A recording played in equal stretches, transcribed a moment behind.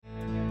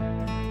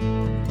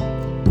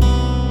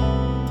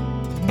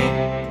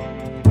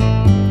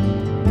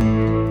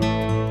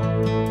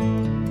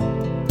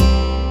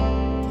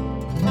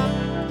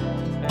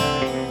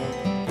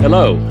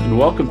Hello, and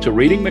welcome to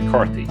Reading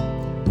McCarthy.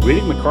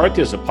 Reading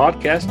McCarthy is a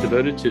podcast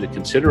devoted to the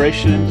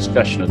consideration and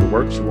discussion of the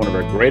works of one of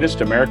our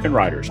greatest American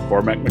writers,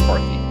 Cormac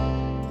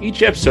McCarthy.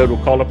 Each episode will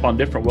call upon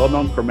different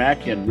well-known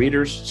Cormacian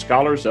readers,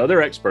 scholars, and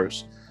other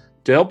experts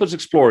to help us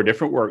explore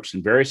different works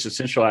and various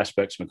essential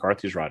aspects of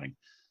McCarthy's writing.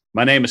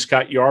 My name is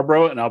Scott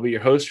Yarbrough, and I'll be your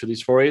host for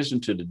these forays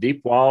into the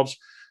deep wilds,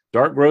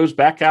 dark groves,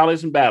 back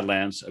alleys, and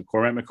badlands of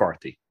Cormac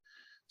McCarthy.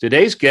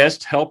 Today's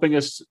guest, helping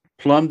us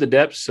plumb the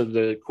depths of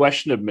the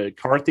question of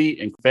McCarthy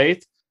and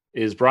faith,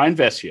 is Brian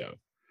Vescio.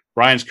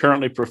 Brian's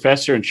currently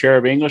professor and chair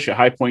of English at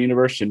High Point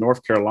University in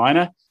North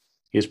Carolina.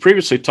 He has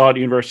previously taught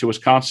at University of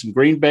Wisconsin,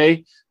 Green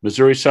Bay,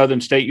 Missouri Southern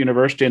State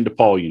University, and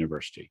DePaul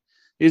University.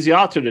 He is the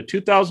author of the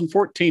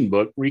 2014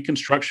 book,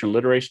 Reconstruction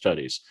Literary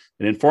Studies,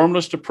 an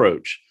Informalist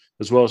Approach,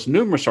 as well as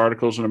numerous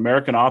articles on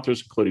American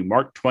authors, including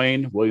Mark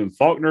Twain, William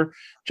Faulkner,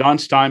 John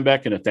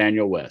Steinbeck, and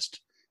Nathaniel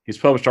West. He's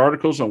published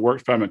articles on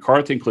works by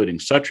McCarthy, including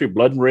Suttree,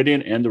 Blood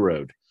Meridian, and The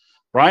Road.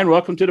 Brian,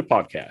 welcome to the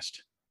podcast.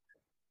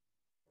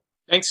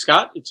 Thanks,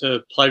 Scott. It's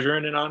a pleasure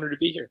and an honor to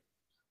be here.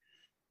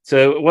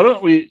 So why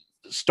don't we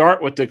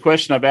start with the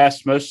question I've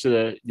asked most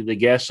of the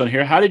guests on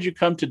here. How did you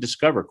come to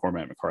discover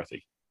Cormac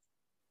McCarthy?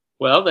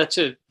 Well, that's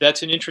an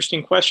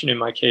interesting question in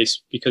my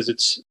case, because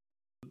it's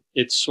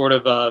sort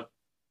of a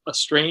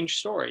strange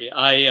story.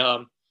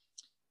 I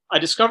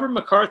discovered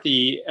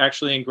McCarthy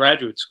actually in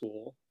graduate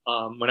school.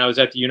 When I was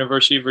at the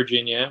University of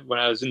Virginia, when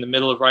I was in the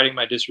middle of writing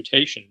my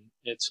dissertation.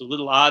 It's a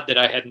little odd that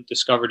I hadn't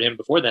discovered him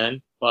before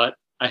then, but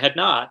I had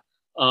not.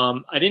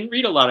 I didn't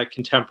read a lot of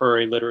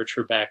contemporary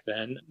literature back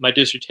then. My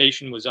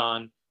dissertation was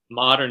on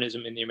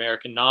modernism in the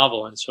American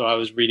novel, and so I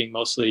was reading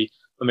mostly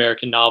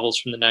American novels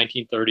from the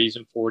 1930s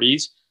and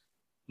 40s.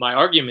 My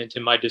argument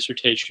in my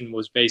dissertation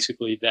was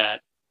basically that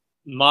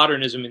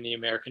modernism in the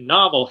American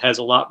novel has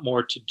a lot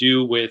more to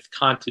do with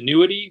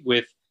continuity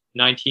with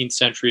 19th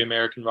century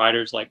American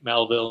writers like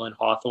Melville and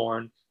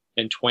Hawthorne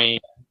and Twain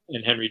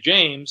and Henry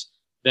James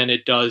than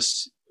it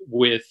does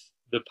with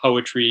the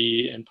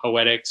poetry and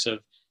poetics of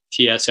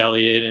T.S.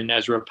 Eliot and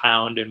Ezra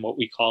Pound and what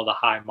we call the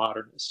high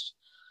modernists.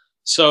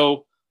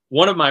 So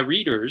one of my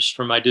readers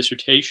for my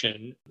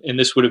dissertation, and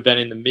this would have been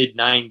in the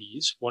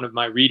mid-90s, one of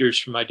my readers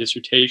for my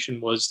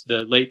dissertation was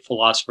the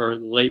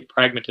late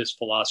pragmatist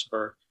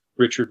philosopher,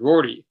 Richard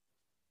Rorty.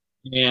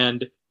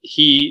 And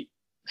he,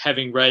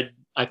 having read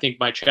I think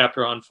my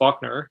chapter on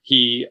Faulkner,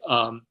 he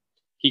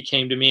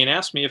came to me and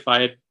asked me if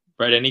I had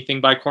read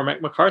anything by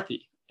Cormac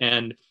McCarthy.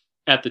 And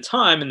at the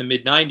time, in the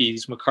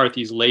mid-90s,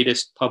 McCarthy's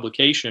latest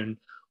publication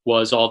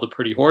was All the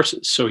Pretty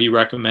Horses. So he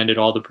recommended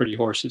All the Pretty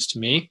Horses to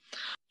me.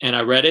 And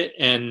I read it,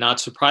 and not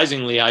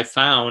surprisingly, I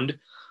found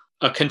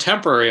a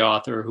contemporary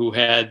author who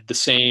had the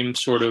same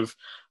sort of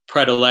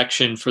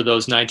predilection for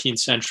those 19th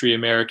century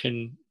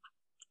American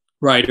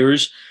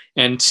writers,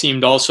 and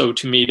seemed also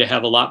to me to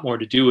have a lot more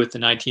to do with the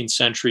 19th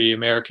century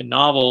American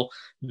novel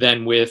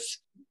than with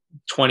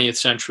 20th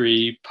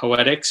century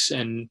poetics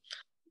and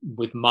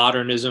with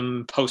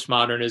modernism,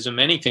 postmodernism,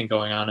 anything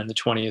going on in the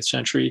 20th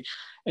century.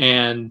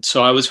 And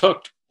so I was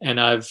hooked, and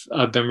I've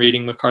been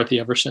reading McCarthy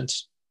ever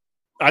since.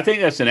 I think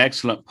that's an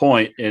excellent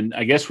point. And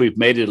I guess we've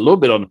made it a little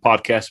bit on the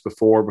podcast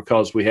before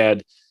because we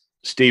had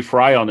Steve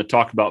Fry on to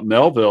talk about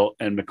Melville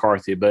and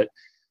McCarthy, but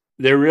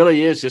there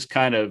really is this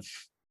kind of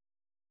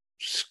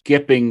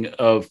skipping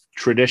of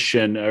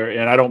tradition,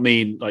 and I don't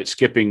mean like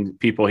skipping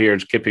people here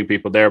and skipping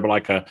people there, but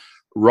like a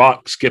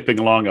rock skipping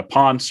along a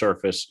pond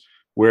surface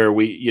where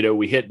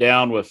we hit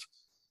down with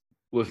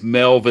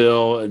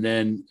Melville and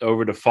then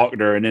over to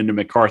Faulkner and into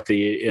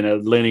McCarthy in a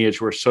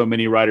lineage where so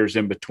many writers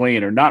in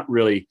between are not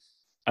really,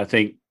 I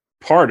think,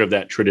 part of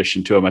that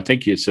tradition to them. I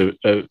think it's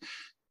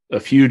a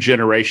few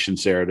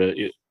generations there,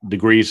 the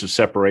degrees of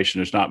separation.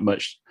 There's not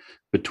much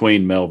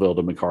between Melville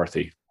to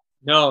McCarthy.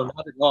 No,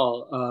 not at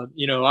all.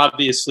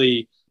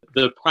 Obviously,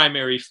 the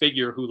primary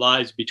figure who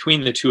lies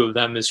between the two of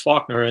them is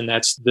Faulkner, and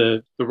that's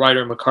the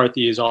writer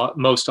McCarthy is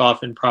most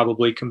often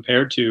probably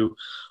compared to.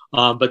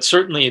 But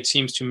certainly it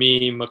seems to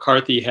me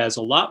McCarthy has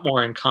a lot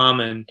more in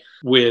common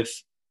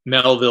with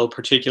Melville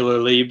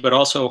particularly, but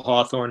also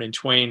Hawthorne and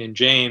Twain and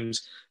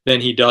James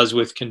than he does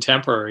with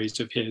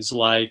contemporaries of his,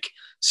 like,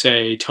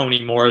 say,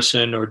 Toni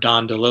Morrison or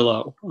Don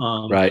DeLillo.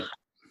 Right.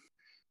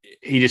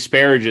 He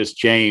disparages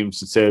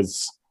James and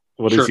says,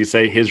 what does he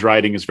say? His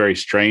writing is very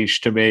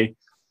strange to me.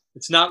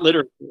 It's not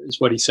literature,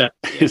 is what he said.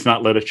 It's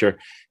not literature.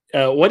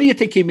 What do you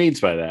think he means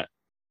by that?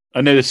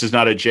 I know this is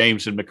not a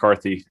James and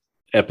McCarthy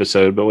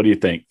episode, but what do you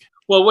think?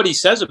 Well, what he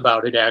says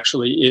about it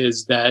actually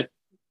is that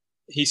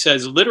he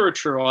says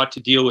literature ought to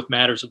deal with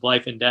matters of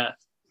life and death.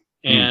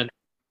 And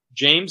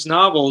James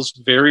novels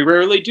very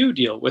rarely do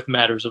deal with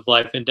matters of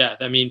life and death.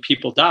 I mean,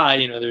 people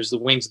die, there's the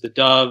wings of the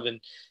dove,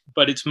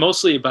 but it's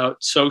mostly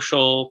about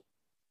social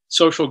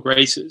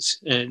graces.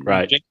 And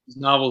right. James'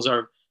 novels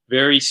are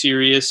very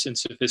serious and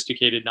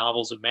sophisticated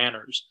novels of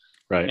manners.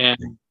 Right. And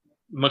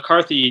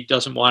McCarthy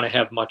doesn't want to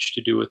have much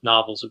to do with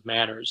novels of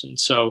manners. And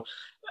so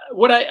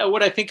what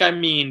I think I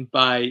mean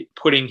by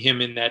putting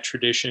him in that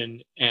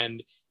tradition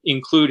and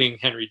including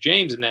Henry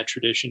James in that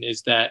tradition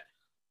is that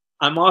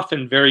I'm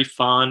often very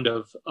fond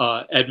of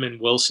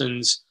Edmund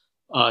Wilson's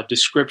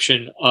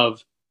description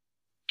of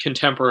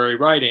contemporary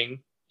writing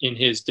in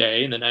his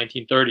day in the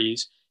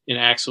 1930s in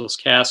Axel's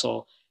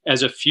Castle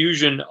as a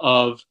fusion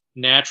of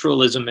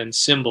naturalism and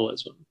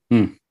symbolism.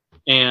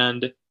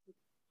 And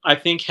I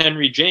think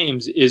Henry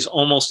James is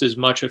almost as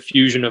much a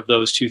fusion of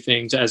those two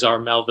things as are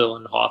Melville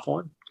and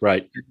Hawthorne.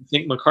 Right. I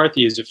think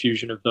McCarthy is a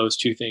fusion of those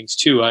two things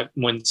too.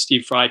 When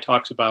Steve Fry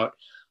talks about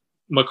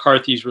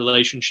McCarthy's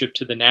relationship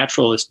to the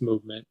naturalist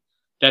movement,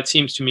 that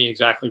seems to me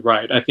exactly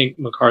right. I think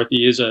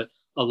McCarthy is a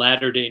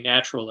latter-day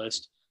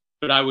naturalist,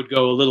 but I would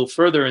go a little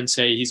further and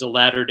say he's a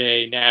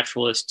latter-day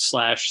naturalist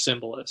 /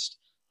 symbolist,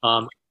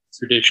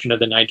 tradition of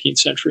the 19th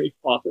century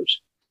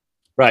authors.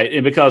 Right.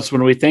 And because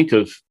when we think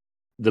of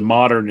the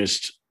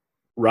modernist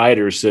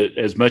writers, that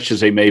as much as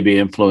they may be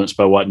influenced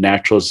by what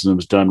naturalism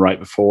has done right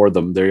before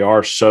them, they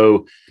are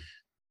so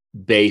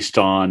based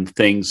on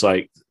things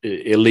like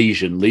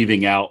elision,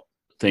 leaving out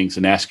things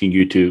and asking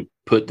you to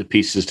put the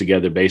pieces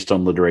together based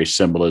on literary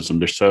symbolism.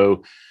 They're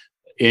so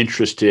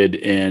interested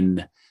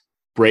in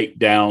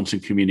breakdowns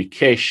and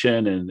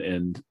communication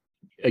and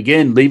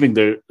again, leaving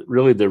the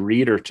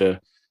reader to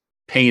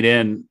paint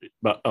in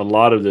a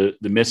lot of the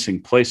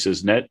missing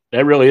places. And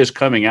that really is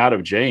coming out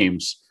of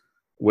James,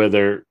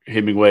 whether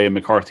Hemingway and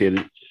McCarthy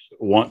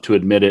want to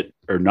admit it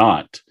or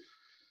not.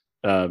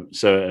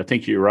 So I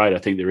think you're right. I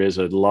think there is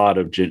a lot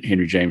of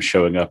Henry James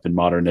showing up in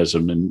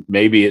modernism, and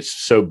maybe it's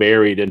so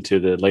buried into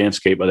the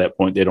landscape by that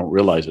point they don't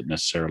realize it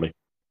necessarily.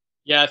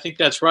 Yeah, I think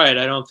that's right.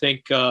 I don't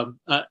think,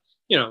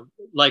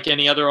 like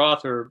any other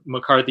author,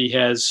 McCarthy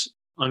has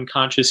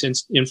unconscious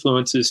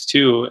influences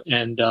too.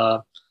 And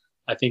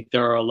I think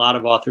there are a lot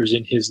of authors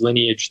in his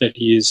lineage that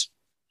he is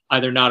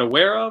either not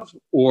aware of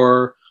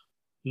or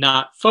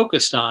not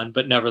focused on,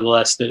 but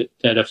nevertheless that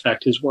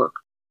affect his work.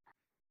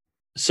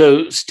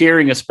 So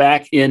steering us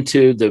back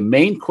into the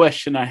main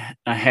question I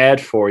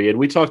had for you, and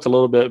we talked a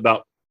little bit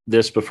about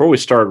this before we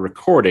started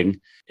recording.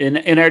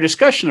 In our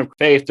discussion of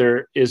faith,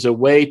 there is a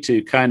way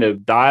to kind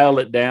of dial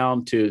it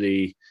down to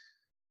the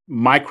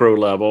micro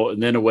level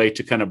and then a way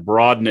to kind of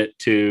broaden it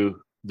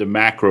to the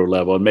macro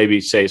level and maybe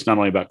say it's not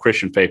only about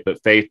Christian faith,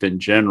 but faith in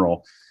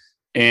general.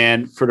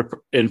 And for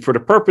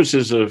the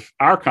purposes of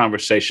our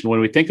conversation, when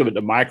we think of it at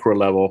the micro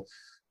level,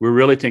 we're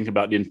really thinking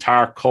about the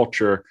entire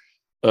culture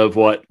of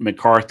what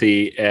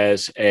McCarthy,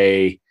 as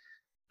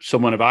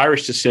someone of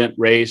Irish descent,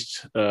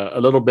 raised a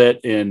little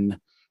bit in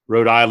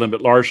Rhode Island,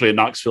 but largely in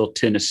Knoxville,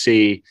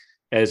 Tennessee,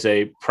 as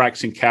a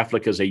practicing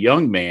Catholic as a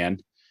young man.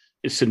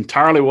 It's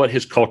entirely what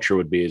his culture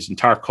would be. His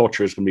entire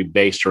culture is going to be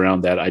based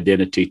around that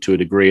identity to a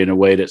degree, in a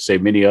way that, say,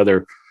 many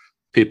other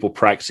people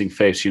practicing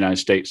faiths in the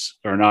United States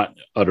are not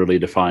utterly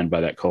defined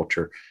by that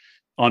culture.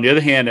 On the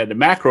other hand, at the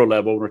macro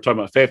level, when we're talking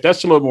about faith,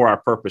 that's a little more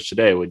our purpose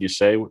today, wouldn't you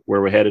say,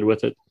 where we're headed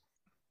with it?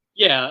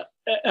 Yeah,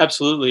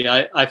 absolutely.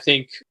 I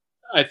think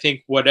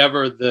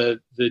whatever the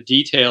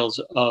details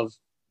of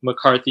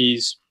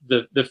McCarthy's,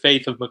 the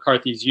faith of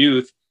McCarthy's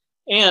youth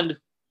and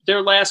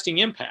their lasting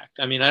impact.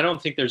 I mean, I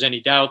don't think there's any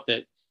doubt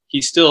that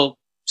he still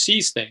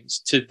sees things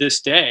to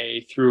this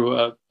day through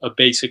a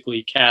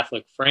basically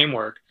Catholic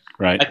framework.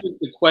 Right. I think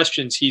the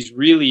questions he's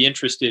really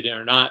interested in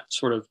are not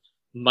sort of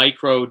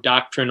micro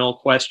doctrinal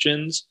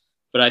questions,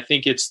 but I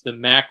think it's the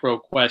macro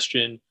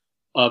question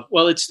of,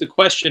 well, it's the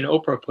question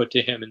Oprah put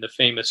to him in the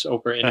famous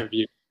Oprah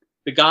interview,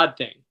 the God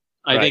thing.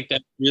 I think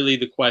that's really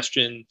the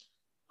question.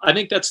 I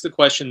think that's the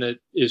question that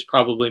is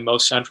probably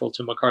most central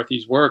to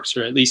McCarthy's works,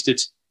 or at least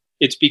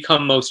it's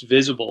become most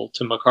visible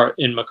to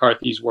in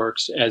McCarthy's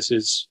works as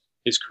his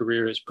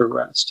career has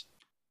progressed.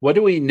 What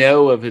do we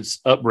know of his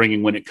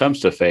upbringing when it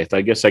comes to faith?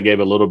 I guess I gave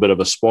a little bit of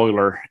a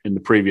spoiler in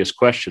the previous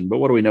question, but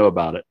what do we know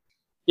about it?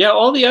 Yeah,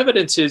 all the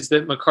evidence is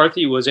that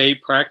McCarthy was a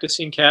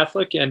practicing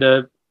Catholic and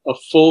a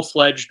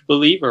full-fledged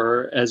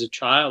believer as a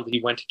child. He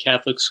went to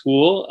Catholic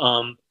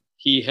school.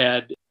 He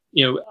had,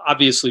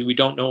 obviously we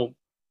don't know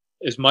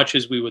as much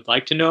as we would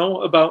like to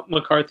know about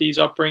McCarthy's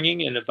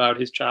upbringing and about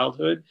his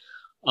childhood.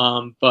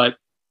 But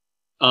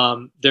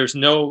there's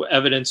no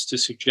evidence to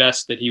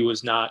suggest that he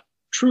was not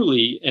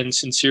truly and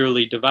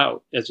sincerely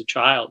devout as a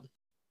child.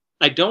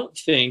 I don't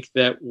think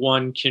that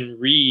one can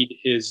read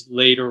his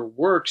later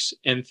works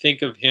and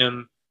think of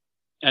him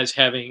as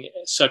having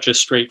such a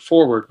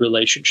straightforward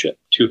relationship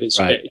to his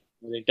faith.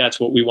 I think that's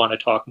what we want to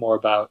talk more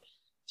about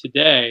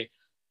today.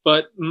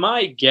 But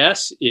my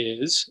guess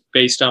is,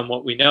 based on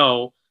what we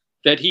know,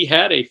 that he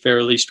had a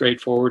fairly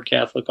straightforward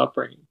Catholic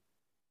upbringing.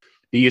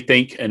 Do you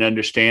think an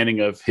understanding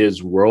of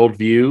his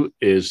worldview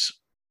is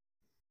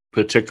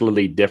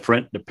particularly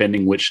different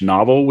depending which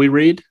novel we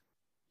read?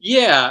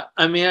 Yeah,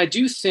 I mean, I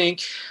do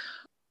think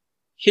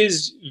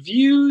his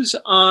views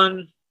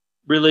on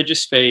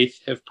religious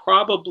faith have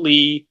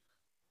probably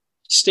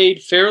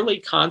stayed fairly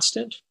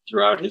constant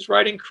throughout his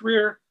writing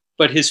career,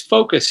 but his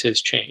focus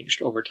has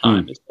changed over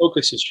time. His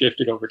focus has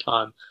shifted over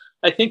time.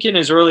 I think in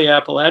his early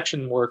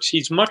Appalachian works,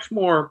 he's much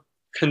more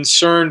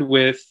concerned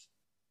with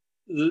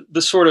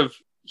the sort of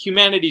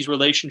humanity's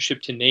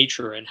relationship to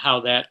nature and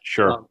how that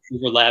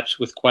overlaps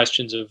with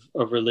questions of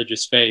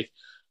religious faith.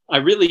 I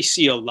really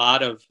see a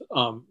lot of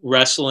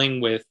wrestling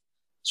with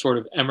sort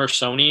of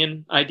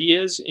Emersonian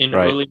ideas in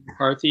Right. early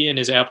McCarthy and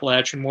his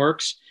Appalachian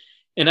works.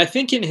 And I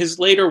think in his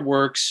later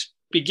works,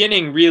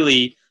 beginning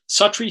really,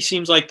 Suttree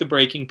seems like the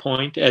breaking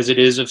point, as it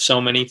is of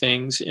so many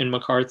things in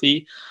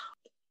McCarthy.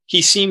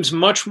 He seems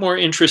much more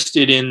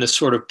interested in the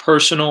sort of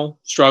personal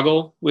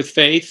struggle with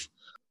faith,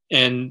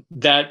 and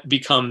that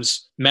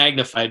becomes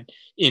magnified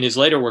in his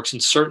later works,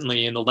 and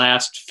certainly in the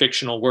last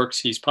fictional works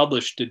he's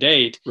published to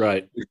date,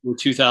 Right.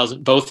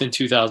 2000, both in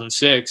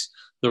 2006,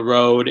 The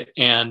Road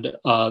and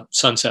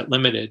Sunset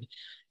Limited.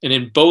 And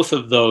in both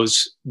of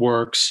those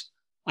works,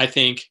 I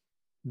think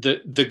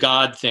the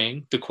God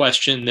thing, the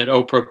question that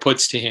Oprah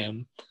puts to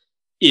him,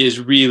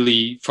 is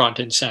really front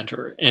and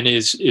center and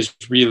is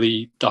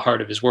really the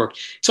heart of his work.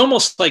 It's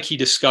almost like he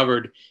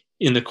discovered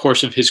in the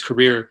course of his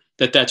career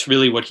that that's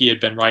really what he had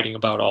been writing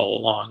about all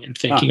along and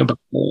thinking about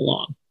all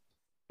along.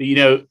 You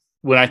know,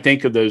 when I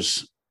think of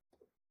those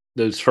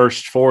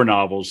first four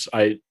novels,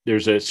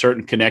 there's a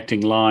certain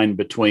connecting line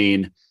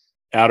between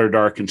Outer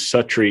Dark and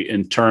Suttree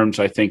in terms,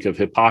 I think, of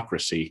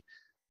hypocrisy.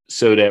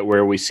 So that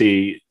where we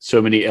see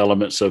so many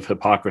elements of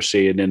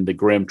hypocrisy, and then the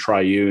grim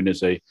triune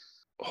is a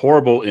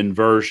horrible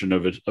inversion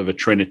of a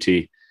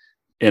trinity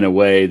in a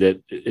way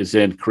that is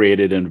then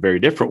created in a very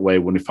different way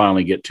when we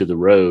finally get to The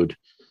Road.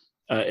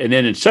 And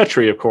then in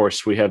Suttree, of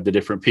course, we have the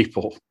different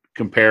people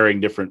comparing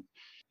different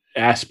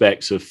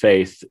aspects of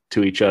faith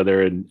to each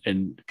other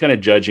and kind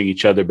of judging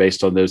each other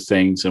based on those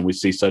things. And we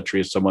see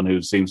Suttree as someone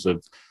who seems to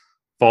have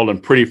fallen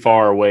pretty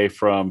far away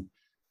from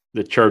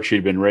the church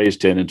he'd been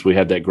raised in. And so we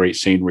had that great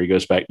scene where he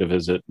goes back to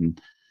visit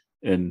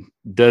and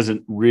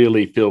doesn't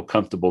really feel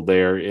comfortable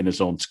there in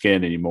his own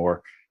skin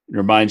anymore. It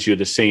reminds you of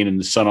the scene in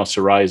The Sun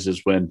Also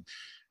Rises when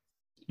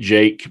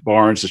Jake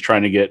Barnes is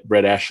trying to get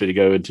Brett Ashley to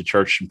go into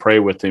church and pray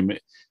with him.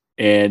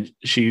 And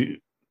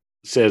she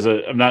says,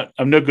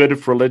 I'm no good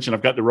at religion.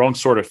 I've got the wrong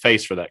sort of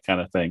face for that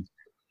kind of thing.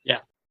 Yeah.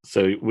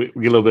 So we get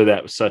a little bit of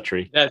that with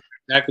Suttree. That's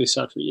exactly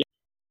Suttree. Yeah.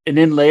 And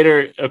then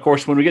later, of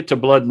course, when we get to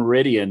Blood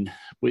Meridian,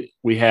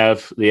 we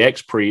have the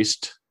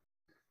ex-priest,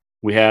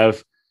 we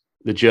have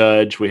the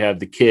judge, we have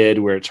the kid,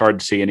 where it's hard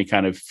to see any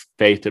kind of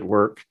faith at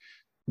work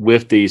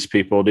with these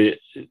people. Do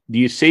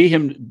you see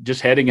him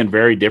just heading in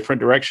very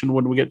different direction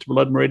when we get to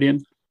Blood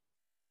Meridian?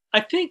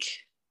 I think,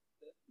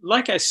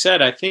 like I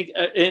said,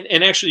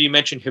 and actually you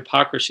mentioned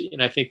hypocrisy,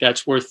 and I think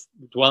that's worth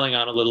dwelling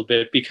on a little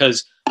bit,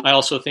 because I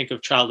also think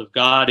of Child of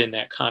God in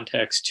that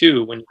context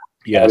too, when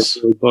you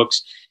read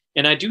books.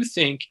 And I do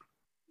think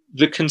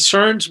the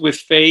concerns with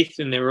faith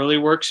in the early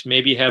works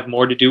maybe have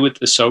more to do with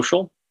the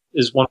social,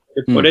 is one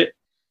way to put it.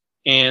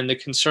 And the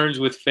concerns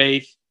with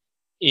faith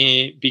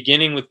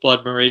beginning with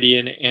Blood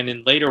Meridian and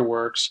in later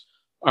works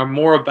are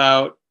more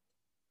about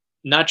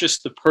not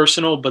just the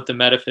personal, but the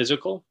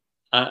metaphysical.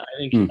 I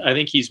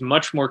think he's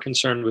much more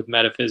concerned with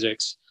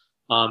metaphysics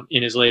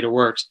in his later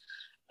works.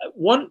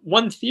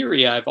 One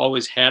theory I've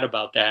always had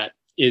about that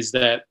is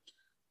that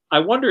I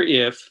wonder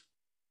if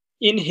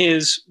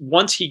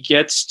once he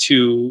gets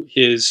to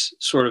his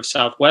sort of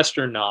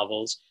Southwestern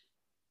novels,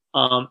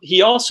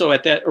 he also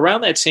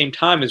around that same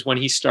time is when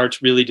he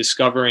starts really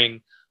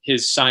discovering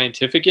his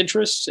scientific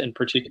interests, and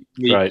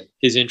particularly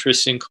his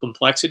interests in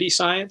complexity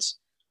science.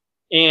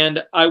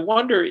 And I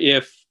wonder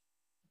if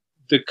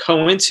the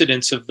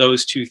coincidence of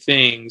those two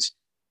things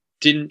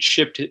didn't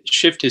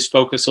shift his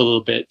focus a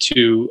little bit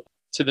to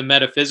the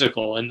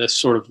metaphysical and the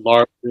sort of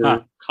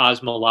larger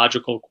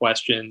cosmological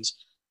questions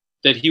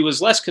that he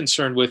was less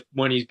concerned with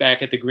when he's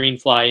back at the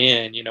Greenfly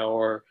Inn,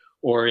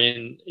 or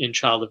in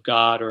Child of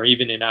God, or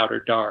even in Outer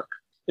Dark.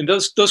 And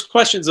those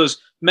questions,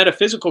 those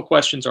metaphysical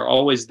questions, are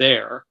always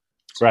there.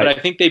 Right. But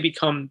I think they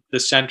become the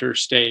center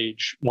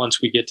stage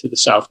once we get to the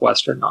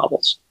Southwestern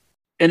novels.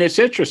 And it's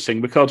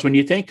interesting because when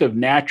you think of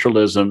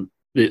naturalism,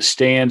 it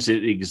stands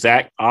at the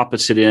exact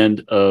opposite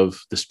end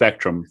of the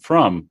spectrum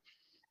from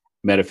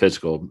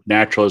metaphysical.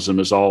 Naturalism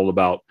is all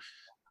about,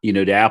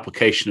 the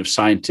application of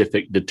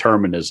scientific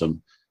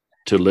determinism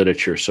to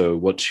literature. So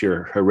what's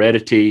your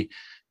heredity?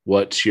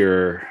 What's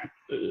your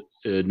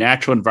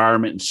natural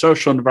environment and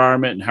social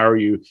environment?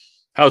 And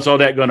how's all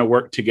that going to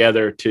work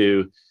together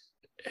to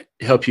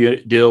help you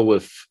deal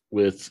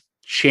with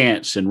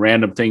chance and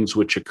random things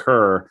which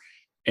occur,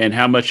 and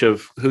how much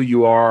of who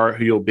you are,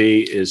 who you'll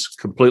be, is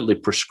completely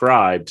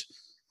prescribed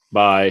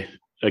by,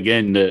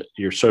 again,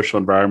 your social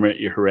environment,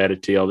 your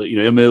heredity, all that.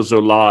 Émile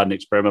Zola, an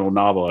experimental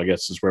novel, I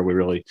guess, is where we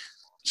really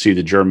see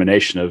the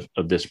germination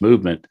of this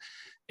movement.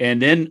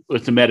 And then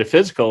with the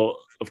metaphysical,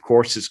 of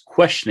course, is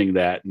questioning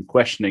that and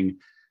questioning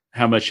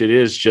how much it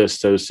is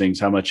just those things.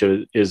 How much of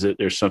it is it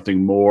there's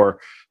something more?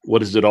 What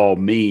does it all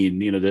mean?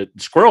 The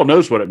squirrel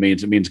knows what it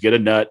means. It means get a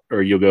nut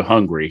or you'll go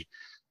hungry.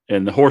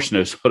 And the horse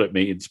knows what it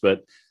means.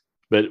 But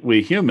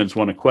we humans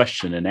want to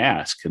question and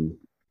ask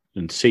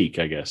and seek,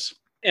 I guess.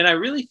 And I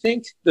really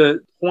think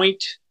the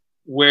point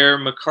where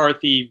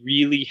McCarthy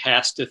really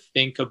has to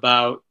think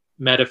about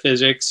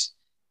metaphysics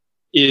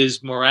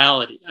is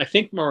morality. I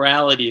think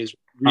morality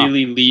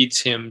really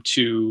leads him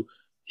to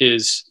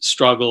his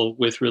struggle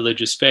with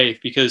religious faith,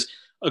 because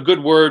a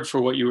good word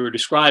for what you were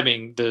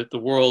describing, the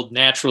world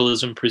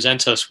naturalism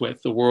presents us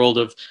with, the world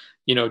of,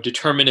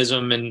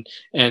 determinism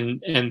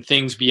and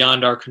things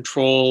beyond our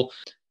control.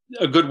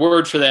 A good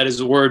word for that is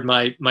a word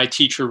my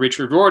teacher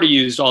Richard Rorty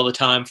used all the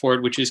time for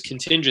it, which is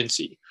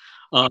contingency.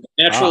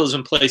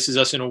 Naturalism places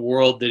us in a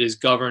world that is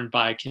governed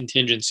by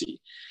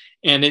contingency.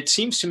 And it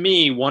seems to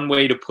me one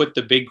way to put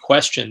the big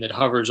question that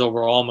hovers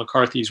over all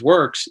McCarthy's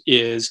works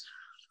is,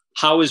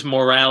 how is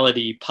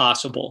morality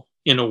possible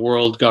in a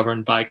world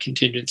governed by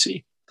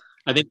contingency?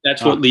 I think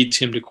that's what leads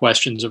him to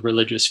questions of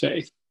religious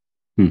faith.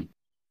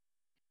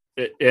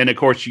 And of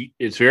course,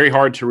 it's very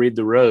hard to read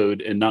The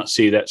Road and not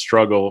see that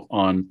struggle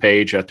on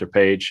page after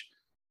page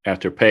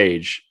after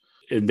page.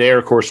 And there,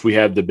 of course, we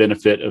have the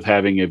benefit of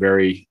having a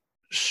very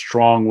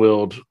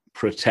strong-willed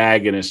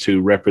protagonist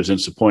who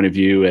represents a point of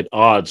view at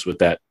odds with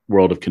that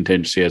world of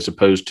contingency, as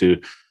opposed to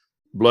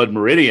Blood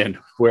Meridian,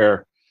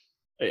 where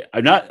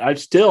I've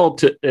still,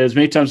 as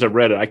many times I've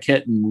read it, I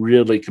can't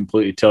really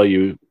completely tell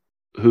you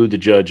who the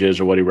judge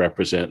is or what he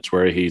represents,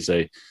 where he's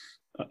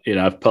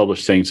I've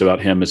published things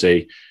about him as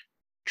a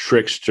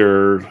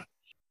trickster,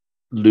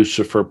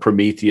 Lucifer,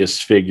 Prometheus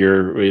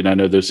figure. And I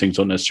know those things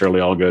don't necessarily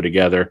all go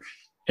together.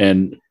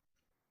 And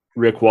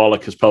Rick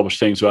Wallach has published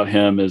things about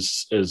him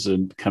as a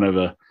kind of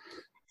a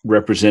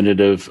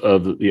representative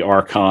of the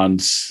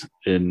archons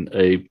in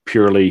a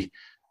purely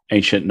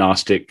ancient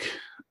Gnostic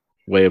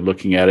way of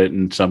looking at it.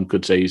 And some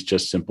could say he's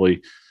just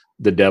simply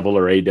the devil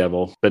or a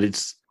devil. But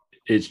it's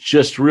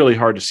just really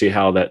hard to see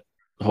how that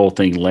whole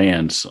thing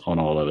lands on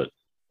all of it.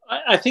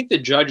 I think the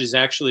judge is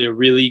actually a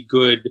really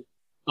good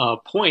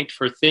point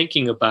for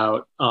thinking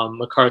about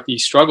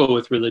McCarthy's struggle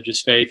with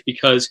religious faith,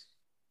 because,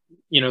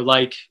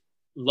 like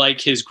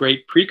his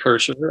great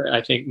precursor,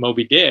 I think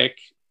Moby Dick,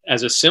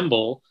 as a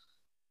symbol,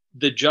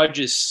 the judge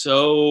is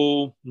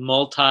so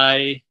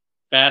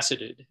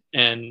multifaceted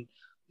and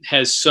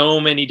has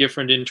so many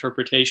different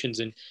interpretations.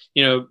 And,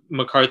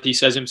 McCarthy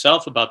says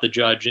himself about the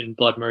judge in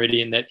Blood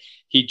Meridian that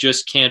he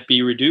just can't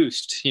be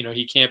reduced.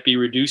 He can't be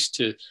reduced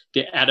to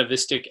the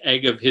atavistic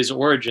egg of his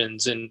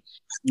origins. And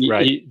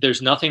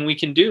there's nothing we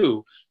can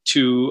do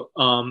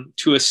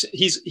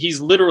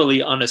he's literally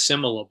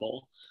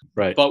unassimilable.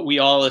 Right. But we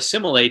all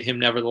assimilate him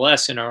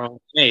nevertheless in our own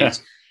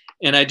ways.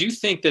 And I do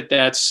think that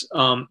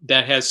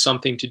that has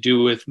something to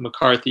do with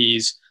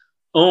McCarthy's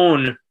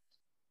own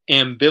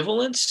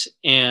ambivalence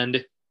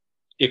and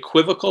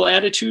equivocal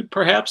attitude,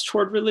 perhaps,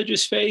 toward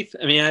religious faith.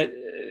 I mean,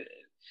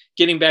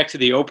 getting back to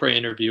the Oprah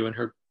interview and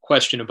her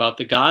question about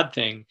the God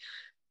thing,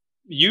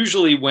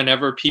 usually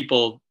whenever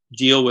people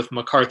deal with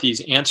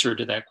McCarthy's answer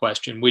to that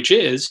question, which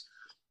is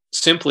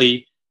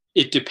simply,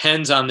 it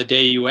depends on the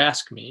day you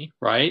ask me,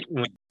 right?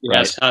 When you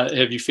ask,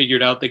 have you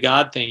figured out the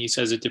God thing? He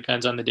says, it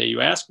depends on the day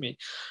you ask me.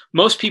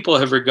 Most people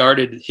have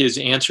regarded his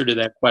answer to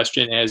that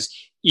question as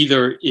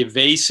either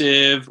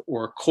evasive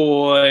or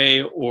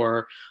coy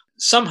or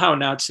somehow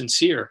not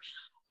sincere.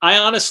 I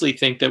honestly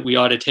think that we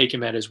ought to take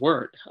him at his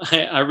word.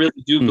 I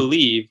really do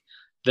believe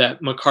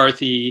that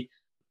McCarthy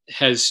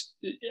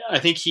I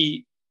think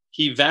he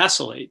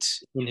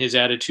vacillates in his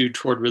attitude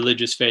toward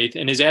religious faith,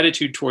 and his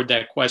attitude toward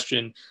that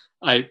question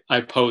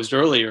I posed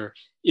earlier,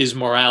 is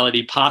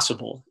morality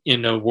possible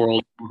in a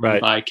world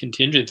by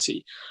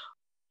contingency?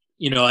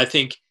 I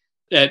think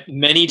that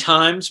many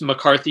times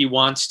McCarthy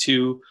wants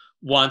to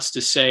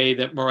say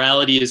that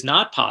morality is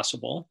not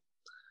possible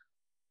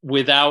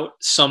without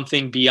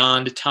something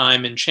beyond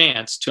time and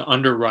chance to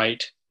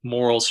underwrite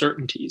moral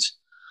certainties.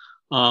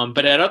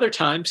 But at other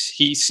times,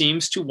 he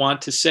seems to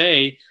want to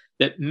say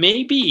that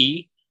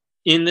maybe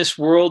in this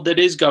world that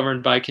is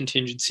governed by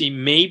contingency,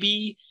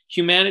 maybe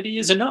humanity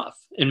is enough.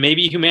 And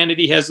maybe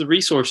humanity has the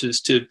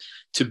resources to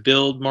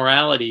build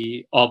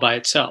morality all by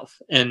itself.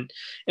 And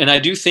I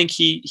do think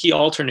he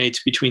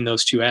alternates between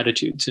those two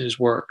attitudes in his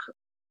work.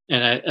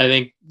 And I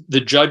think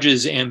the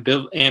judge's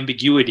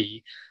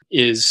ambiguity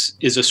is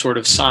a sort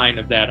of sign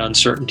of that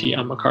uncertainty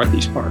on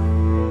McCarthy's part.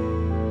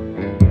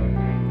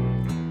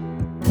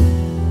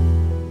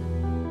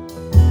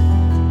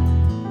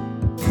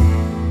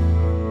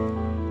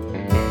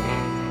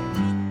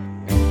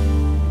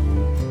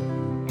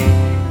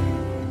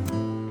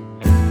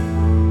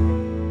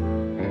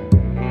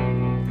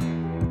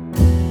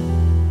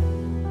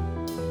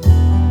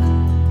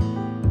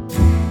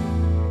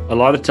 A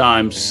lot of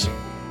times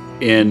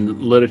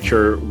in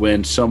literature,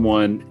 when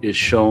someone is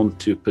shown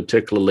to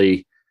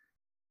particularly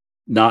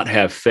not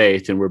have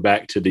faith, and we're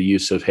back to the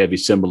use of heavy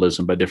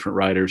symbolism by different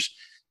writers,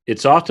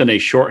 it's often a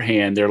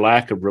shorthand. Their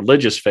lack of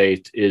religious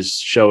faith is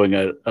showing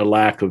a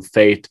lack of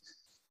faith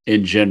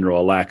in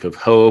general, a lack of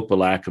hope, a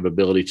lack of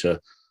ability to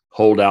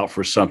hold out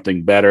for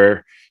something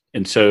better.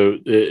 And so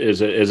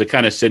as a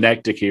kind of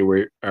synecdoche here,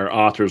 where our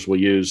authors will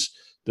use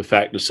the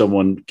fact that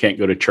someone can't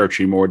go to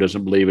church anymore,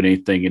 doesn't believe in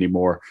anything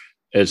anymore,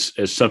 as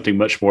something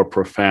much more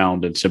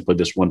profound than simply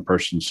this one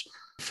person's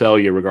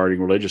failure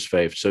regarding religious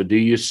faith. So do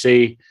you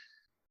see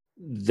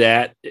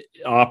that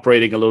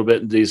operating a little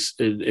bit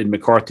in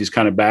McCarthy's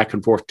kind of back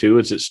and forth too?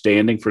 Is it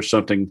standing for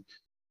something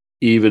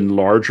even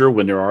larger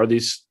when there are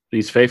these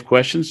faith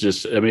questions?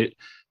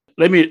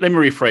 Let me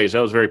rephrase.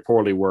 That was very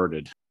poorly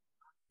worded.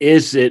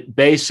 Is it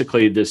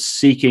basically the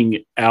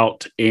seeking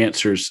out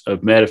answers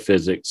of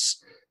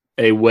metaphysics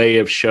a way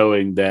of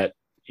showing that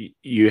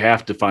you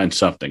have to find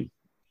something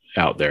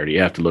out there?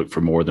 You have to look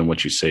for more than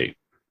what you see.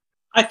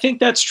 I think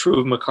that's true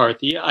of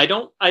McCarthy. I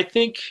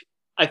think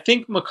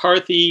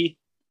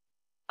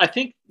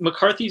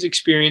McCarthy's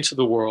experience of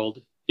the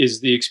world is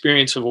the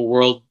experience of a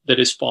world that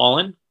is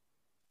fallen,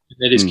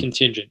 that is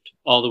contingent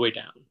all the way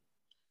down.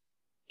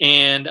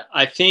 And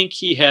I think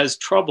he has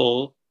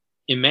trouble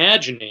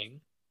imagining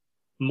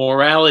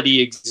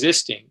morality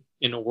existing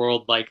in a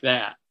world like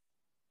that.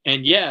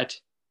 And yet,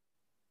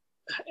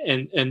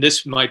 and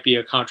this might be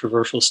a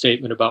controversial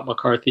statement about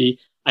McCarthy,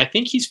 I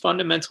think he's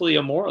fundamentally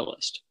a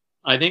moralist.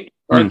 I think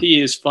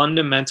McCarthy is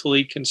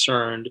fundamentally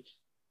concerned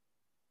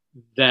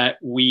that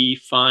we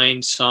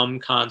find some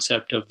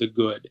concept of the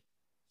good,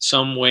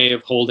 some way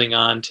of holding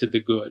on to the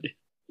good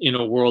in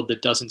a world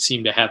that doesn't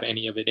seem to have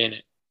any of it in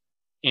it.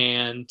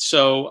 And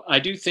so I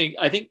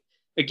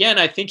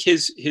think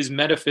his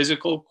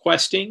metaphysical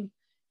questing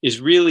is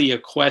really a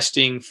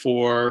questing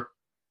for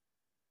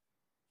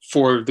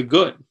the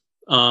good,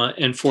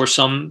 and for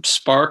some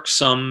spark,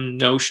 some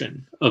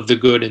notion of the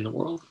good in the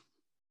world.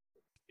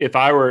 If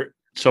I were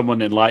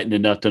someone enlightened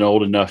enough and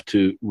old enough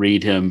to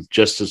read him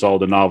just as all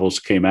the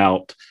novels came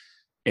out,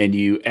 and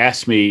you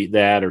asked me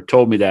that or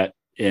told me that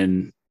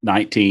in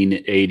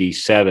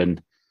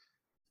 1987,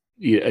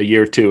 a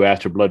year or two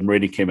after Blood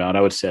Meridian came out,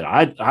 I would have said,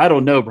 I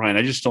don't know, Brian,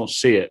 I just don't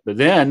see it. But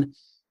then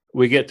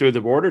we get through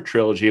the Border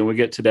Trilogy and we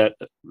get to that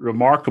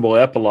remarkable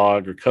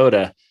epilogue or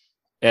coda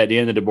at the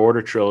end of the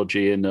Border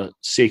Trilogy in the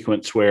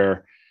sequence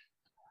where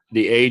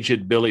the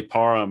aged Billy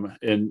Parham,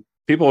 and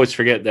people always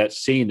forget that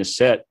scene is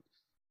set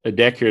a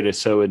decade or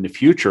so in the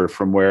future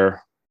from when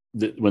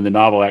the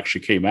novel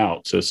actually came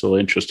out. So it's a little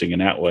interesting in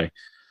that way.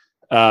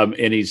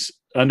 And he's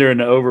under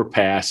an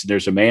overpass and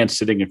there's a man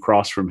sitting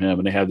across from him,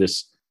 and they have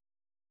this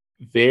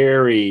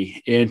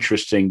very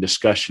interesting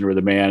discussion where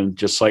the man,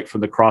 just like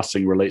from The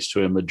Crossing, relates to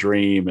him a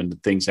dream and the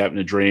things happen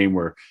in a dream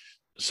where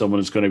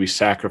someone is going to be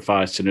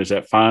sacrificed. And there's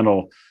that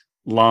final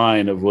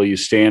line of, will you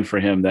stand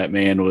for him? That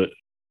man,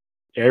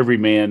 every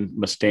man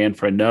must stand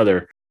for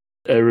another.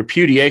 A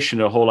repudiation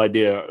of the whole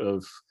idea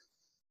of,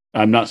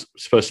 I'm not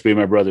supposed to be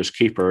my brother's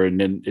keeper. And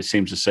then it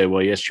seems to say,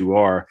 well, yes, you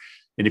are.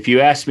 And if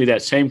you ask me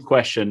that same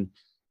question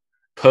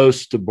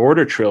post the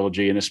Border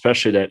Trilogy, and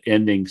especially that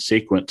ending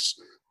sequence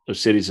of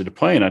Cities of the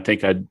Plain, I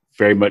think I'd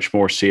very much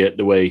more see it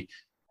the way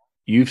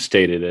you've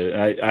stated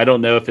it. I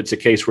don't know if it's a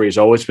case where he's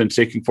always been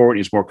seeking for it,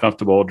 he's more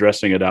comfortable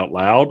addressing it out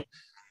loud,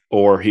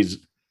 or his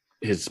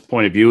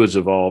point of view has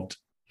evolved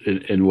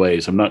in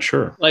ways. I'm not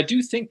sure. Well, I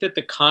do think that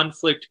the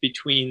conflict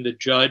between the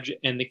judge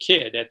and the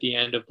kid at the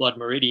end of Blood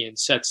Meridian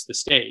sets the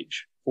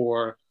stage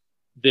for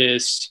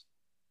this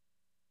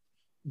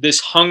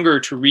hunger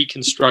to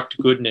reconstruct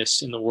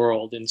goodness in the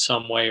world in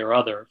some way or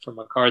other for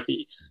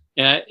McCarthy.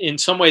 In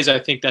some ways, I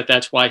think that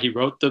that's why he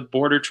wrote the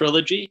Border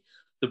Trilogy.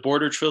 The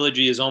Border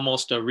Trilogy is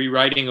almost a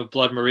rewriting of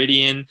Blood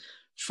Meridian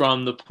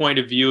from the point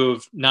of view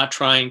of not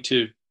trying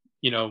to,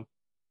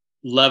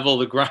 level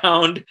the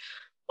ground,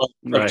 of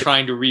Right.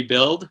 trying to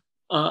rebuild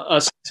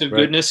a sense of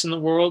goodness in the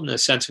world and a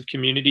sense of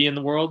community in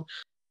the world.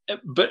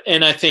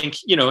 And I think,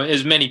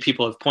 as many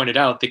people have pointed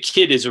out, the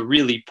kid is a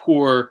really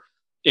poor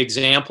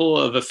example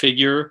of a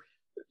figure,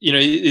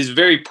 is a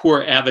very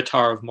poor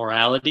avatar of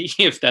morality,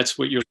 if that's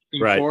what you're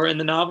looking for in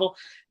the novel.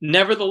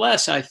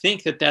 Nevertheless, I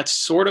think that that's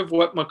sort of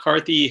what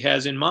McCarthy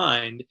has in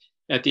mind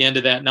at the end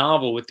of that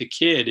novel with the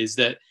kid, is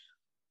that,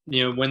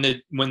 when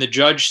the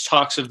judge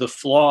talks of the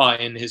flaw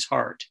in his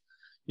heart,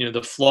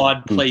 the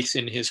flawed place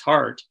in his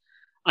heart,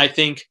 I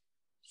think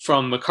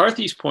from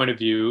McCarthy's point of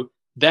view,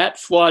 that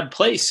flawed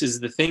place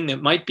is the thing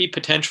that might be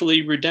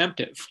potentially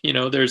redemptive.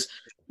 There's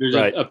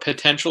a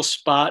potential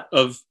spot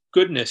of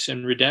goodness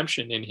and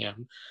redemption in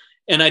him.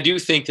 And I do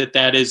think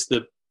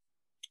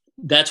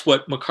that's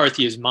what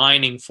McCarthy is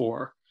mining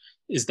for,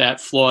 is that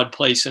flawed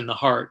place in the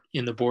heart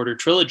in the Border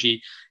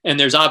Trilogy. And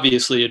there's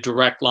obviously a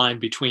direct line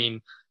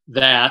between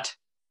that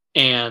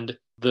and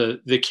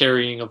the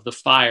carrying of the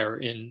fire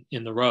in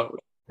the road.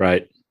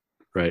 Right.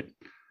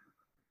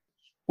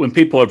 When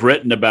people have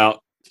written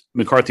about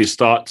McCarthy's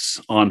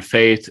thoughts on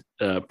faith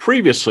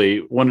previously,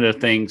 one of the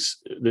things,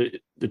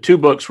 the two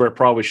books where it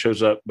probably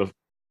shows up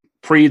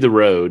pre The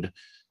Road,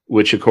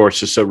 which of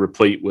course is so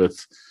replete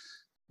with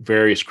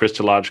various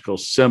Christological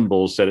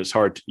symbols that it's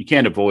hard you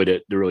can't avoid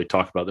it to really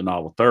talk about the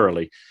novel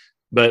thoroughly.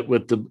 But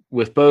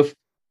with both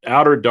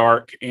Outer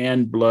Dark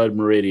and Blood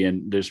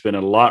Meridian, there's been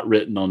a lot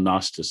written on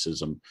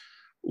Gnosticism.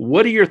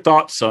 What are your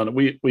thoughts on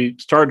it? We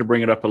started to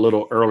bring it up a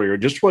little earlier.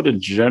 Just what in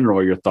general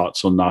are your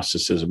thoughts on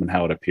Gnosticism and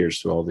how it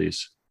appears to all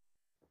these?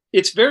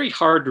 It's very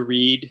hard to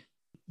read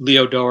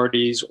Leo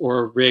Doherty's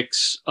or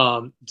Rick's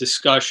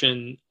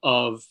discussion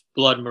of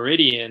Blood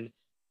Meridian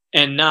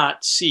and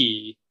not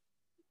see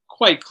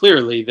quite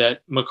clearly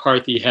that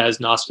McCarthy has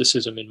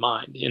Gnosticism in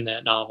mind in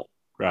that novel,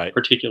 right?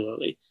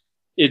 Particularly.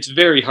 It's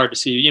very hard to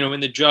see.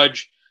 When the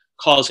judge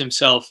calls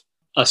himself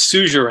a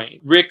suzerain,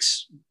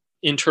 Rick's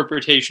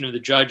interpretation of the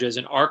judge as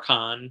an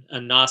archon, a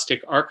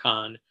Gnostic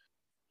archon,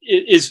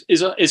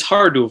 is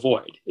hard to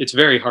avoid. It's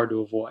very hard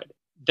to avoid.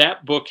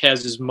 That book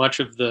has as much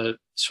of the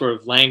sort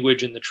of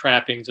language and the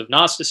trappings of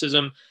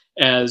Gnosticism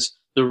as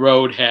The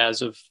Road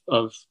has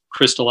of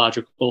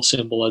Christological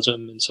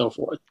symbolism and so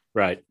forth.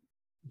 Right.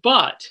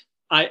 But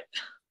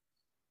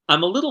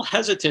I'm a little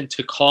hesitant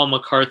to call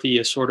McCarthy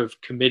a sort of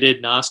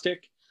committed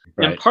Gnostic.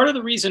 Right. And part of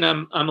the reason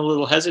I'm a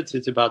little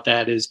hesitant about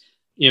that is,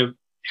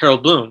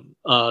 Harold Bloom,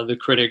 the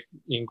critic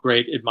and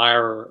great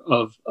admirer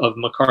of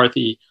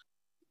McCarthy,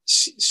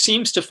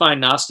 seems to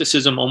find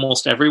Gnosticism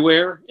almost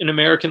everywhere in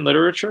American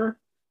literature.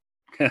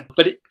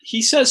 But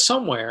he says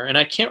somewhere, and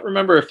I can't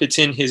remember if it's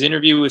in his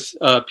interview with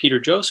Peter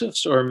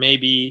Josephs or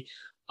maybe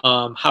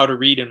How to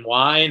Read and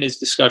Why in his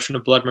discussion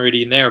of Blood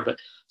Meridian there, but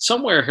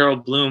somewhere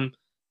Harold Bloom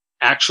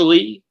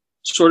actually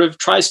sort of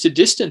tries to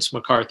distance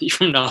McCarthy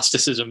from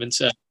Gnosticism and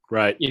says,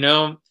 right,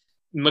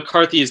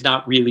 McCarthy is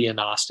not really a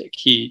Gnostic.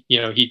 He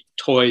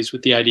toys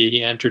with the idea,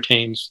 he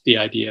entertains the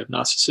idea of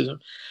Gnosticism.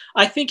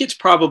 I think it's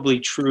probably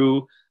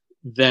true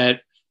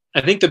that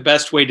I think the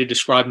best way to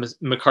describe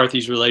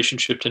McCarthy's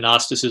relationship to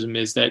Gnosticism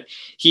is that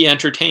he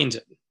entertains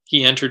it.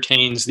 He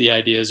entertains the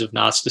ideas of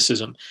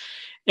Gnosticism.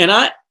 And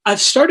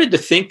I've started to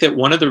think that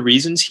one of the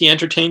reasons he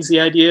entertains the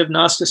idea of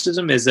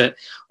Gnosticism is that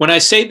when I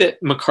say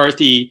that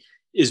McCarthy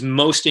is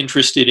most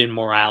interested in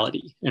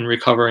morality and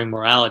recovering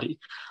morality,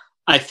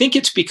 I think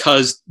it's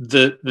because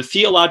the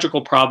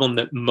theological problem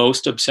that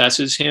most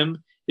obsesses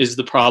him is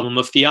the problem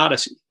of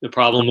theodicy, the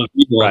problem of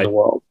evil in the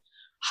world.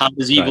 How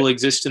does evil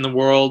exist in the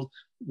world?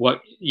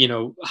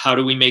 How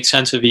do we make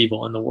sense of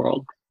evil in the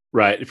world?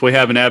 Right. If we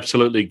have an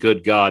absolutely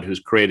good God who's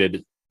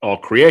created all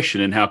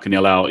creation, and how can he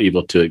allow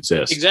evil to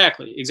exist?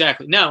 Exactly.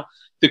 Now,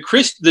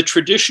 the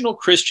traditional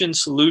Christian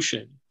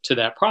solution to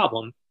that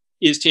problem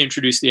is to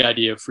introduce the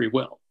idea of free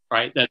will,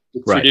 right? That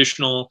the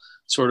traditional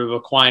sort of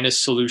Aquinas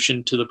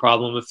solution to the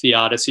problem of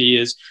theodicy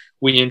is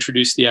we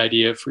introduce the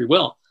idea of free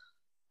will.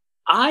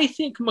 I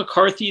think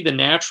McCarthy, the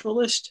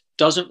naturalist,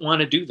 doesn't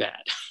want to do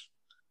that.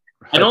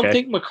 I don't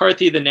think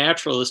McCarthy, the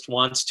naturalist,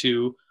 wants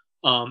to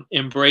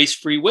embrace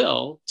free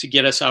will to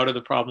get us out of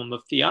the problem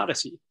of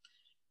theodicy.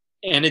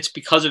 And it's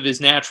because of his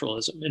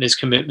naturalism and his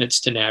commitments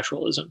to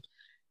naturalism.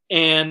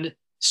 And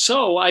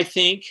so I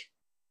think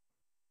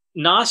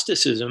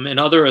Gnosticism and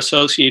other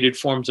associated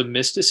forms of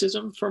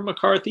mysticism for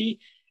McCarthy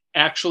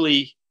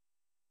actually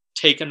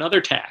take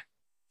another tack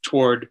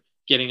toward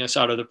getting us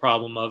out of the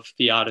problem of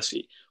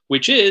theodicy,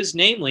 which is,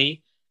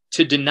 namely,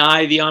 to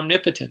deny the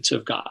omnipotence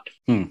of God.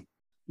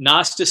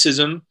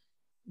 Gnosticism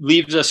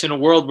leaves us in a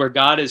world where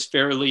God has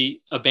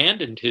fairly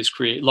abandoned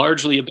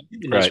largely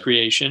abandoned his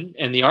creation,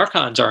 and the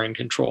archons are in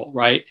control,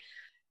 right?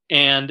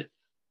 And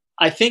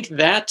I think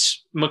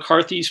that's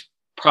McCarthy's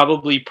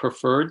probably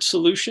preferred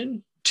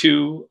solution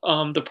to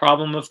the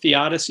problem of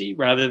theodicy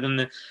rather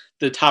than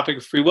the topic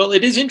of free will.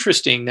 It is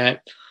interesting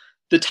that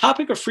the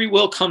topic of free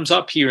will comes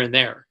up here and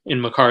there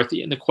in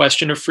McCarthy, and the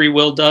question of free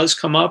will does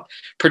come up,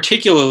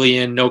 particularly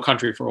in No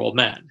Country for Old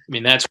Men. I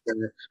mean, that's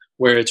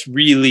where it's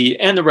really,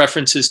 and the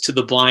references to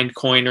the blind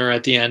coiner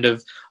at the end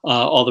of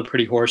All the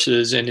Pretty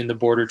Horses and in the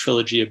Border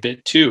trilogy a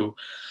bit too.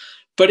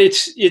 But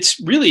it's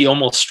really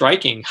almost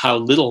striking how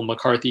little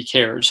McCarthy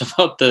cares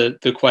about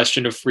the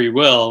question of free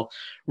will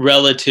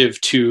relative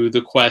to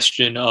the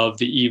question of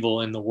the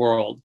evil in the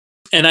world.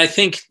 And I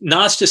think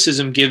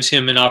Gnosticism gives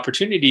him an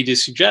opportunity to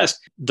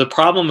suggest the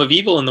problem of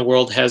evil in the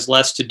world has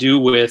less to do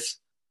with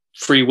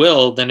free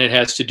will than it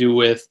has to do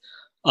with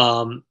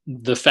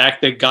the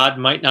fact that God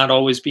might not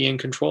always be in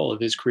control of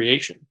his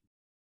creation.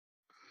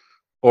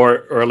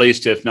 Or at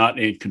least if not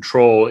in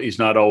control, he's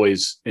not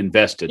always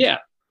invested. Yeah.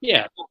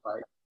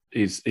 Right.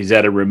 He's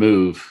at a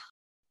remove.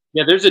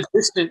 Yeah, there's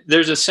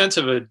a sense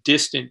of a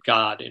distant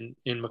God in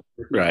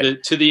McCarthy.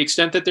 Right. To the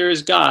extent that there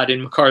is God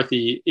in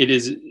McCarthy,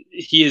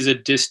 he is a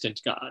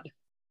distant God.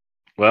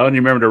 Well, and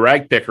you remember the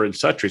ragpicker in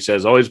Suttree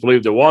says, always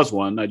believed there was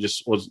one. I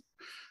just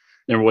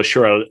never was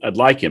sure I'd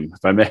like him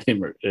if I met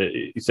him.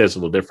 He says a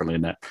little differently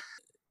in that.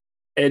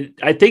 And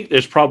I think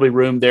there's probably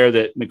room there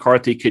that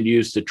McCarthy can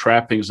use the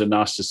trappings of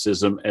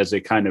Gnosticism as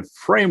a kind of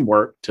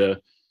framework to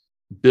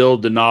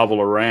build the novel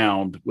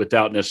around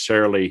without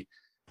necessarily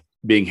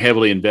being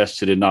heavily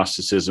invested in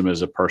Gnosticism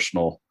as a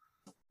personal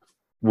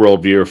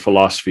worldview or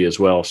philosophy as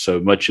well.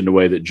 So much in the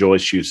way that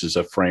Joyce uses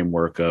a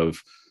framework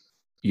of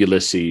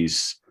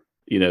Ulysses,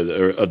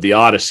 of the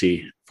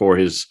Odyssey for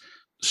his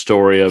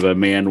story of a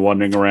man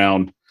wandering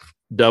around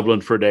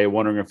Dublin for a day,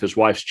 wondering if his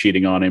wife's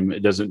cheating on him.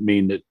 It doesn't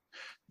mean that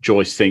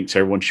Joyce thinks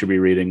everyone should be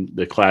reading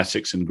the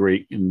classics in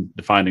Greek and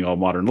defining all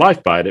modern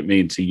life by it. It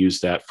means he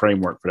used that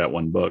framework for that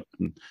one book.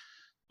 And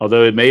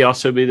although it may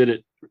also be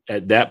that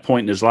at that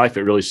point in his life,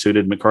 it really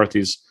suited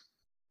McCarthy's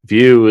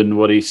view, and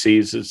what he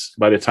sees is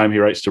by the time he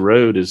writes The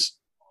Road is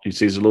he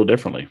sees it a little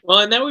differently. Well,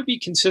 and that would be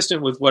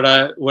consistent with what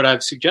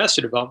I've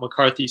suggested about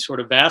McCarthy sort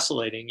of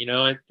vacillating.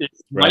 It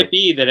might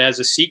be that as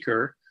a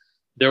seeker,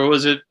 there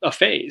was a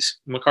phase.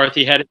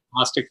 McCarthy had a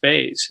Gnostic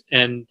phase,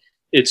 and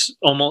it's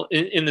almost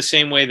in the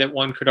same way that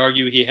one could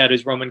argue he had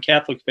his Roman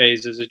Catholic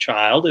phase as a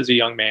child, as a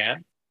young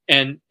man.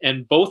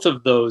 And both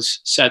of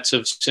those sets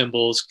of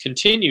symbols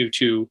continue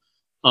to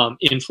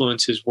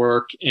influence his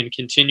work and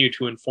continue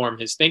to inform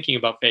his thinking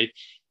about faith,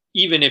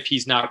 even if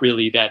he's not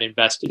really that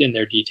invested in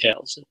their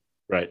details.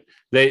 Right.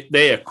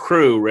 They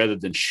accrue rather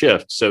than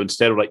shift. So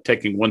instead of like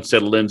taking one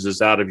set of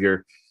lenses out of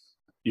your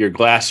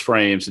glass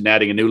frames and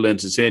adding a new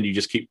lenses in, you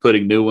just keep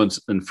putting new ones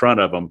in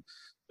front of them.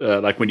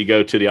 Like when you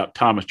go to the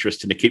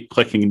optometrist and they keep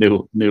clicking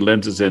new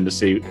lenses in to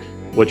see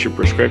what your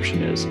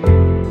prescription is.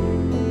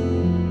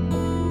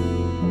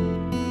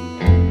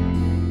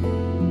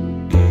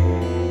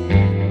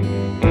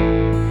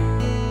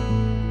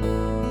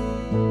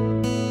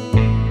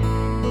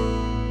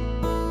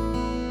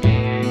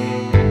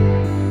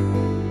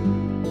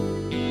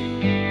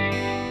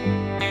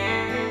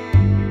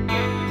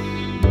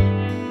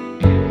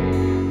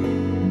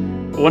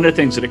 One of the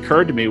things that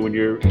occurred to me when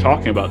you're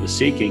talking about the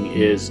seeking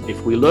is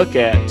if we look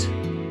at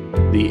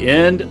the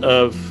end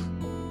of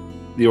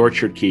The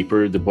Orchard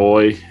Keeper, the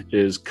boy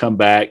is come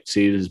back,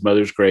 sees his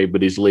mother's grave,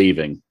 but he's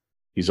leaving.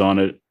 He's on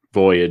a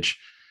voyage.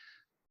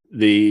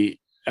 The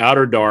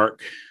Outer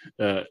Dark,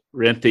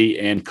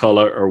 Renthi and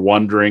Kulla are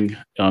wandering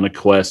on a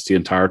quest the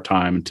entire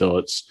time until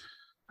its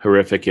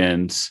horrific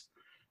ends.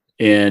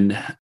 In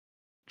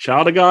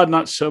Child of God,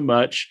 not so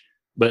much.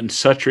 But in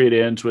Suttree, it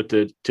ends with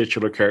the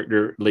titular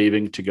character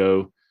leaving to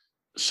go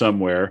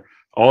somewhere.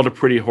 All the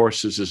Pretty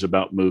Horses is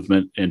about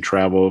movement and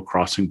travel,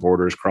 crossing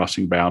borders,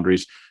 crossing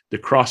boundaries. The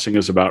Crossing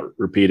is about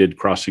repeated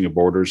crossing of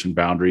borders and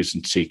boundaries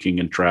and seeking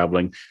and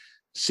traveling.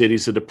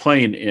 Cities of the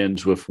Plain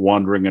ends with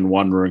wandering and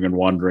wandering and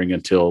wandering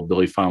until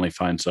Billy finally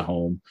finds a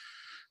home.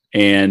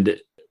 And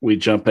we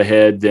jump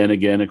ahead then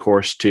again, of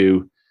course,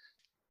 to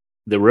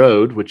The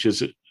Road, which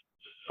is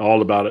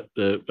all about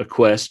a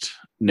quest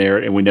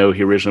narrative, and we know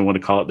he originally wanted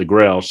to call it the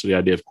Grail, so the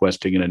idea of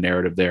questing and a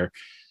narrative there.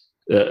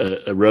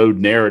 A road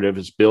narrative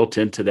is built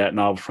into that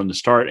novel from the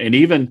start, and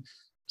even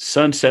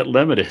Sunset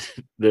Limited,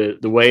 the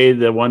way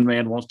the one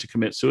man wants to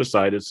commit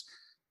suicide is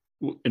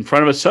in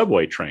front of a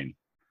subway train.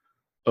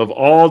 Of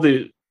all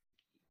the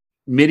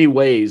many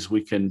ways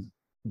we can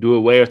do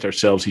away with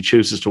ourselves, he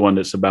chooses the one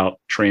that's about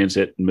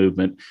transit and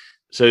movement.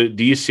 So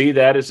do you see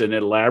that as an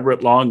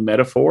elaborate, long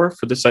metaphor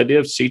for this idea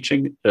of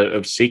seeking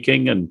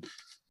and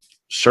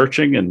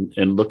searching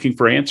and looking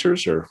for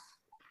answers? Or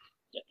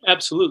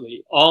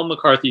absolutely, all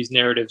McCarthy's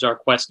narratives are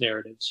quest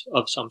narratives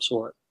of some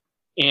sort.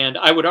 And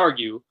I would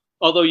argue,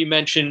 although you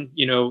mentioned,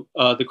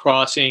 The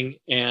Crossing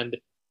and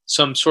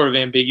some sort of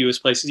ambiguous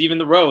places, even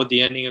The Road,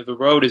 the ending of The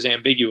Road is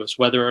ambiguous,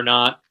 whether or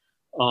not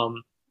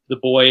the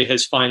boy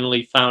has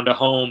finally found a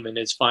home and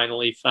has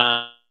finally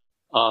found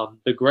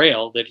the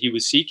Grail that he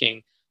was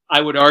seeking. I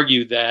would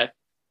argue that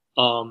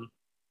all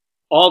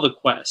the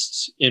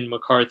quests in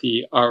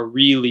McCarthy are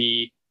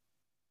really,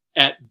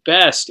 at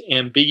best,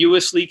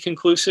 ambiguously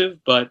conclusive,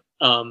 but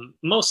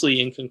mostly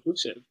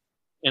inconclusive.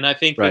 And I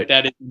think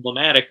that is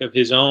emblematic of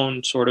his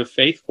own sort of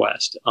faith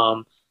quest.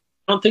 I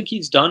don't think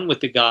he's done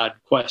with the God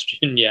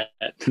question yet.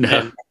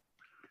 No.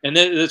 And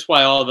that's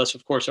why all of us,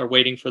 of course, are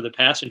waiting for The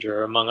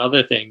Passenger, among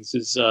other things,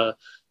 is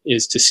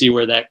to see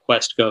where that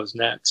quest goes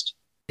next.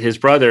 His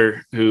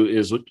brother, who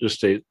is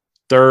just a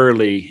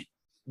thoroughly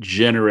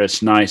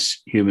generous,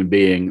 nice human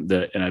being,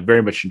 and I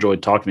very much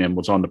enjoyed talking to him,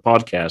 was on the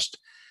podcast.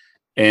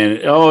 And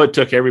it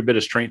took every bit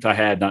of strength I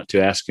had not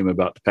to ask him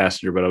about The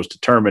Passenger, but I was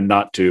determined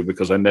not to,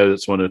 because I know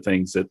that's one of the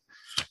things that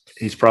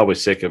he's probably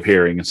sick of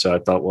hearing. And so I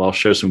thought, well, I'll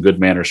show some good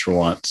manners for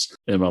once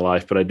in my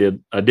life. But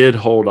I did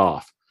hold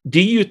off. Do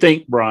you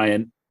think,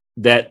 Brian,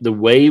 that the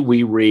way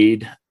we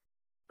read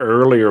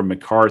earlier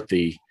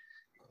McCarthy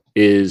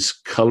is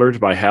colored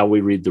by how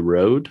we read The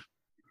Road?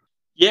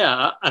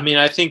 Yeah, I mean,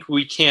 I think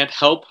we can't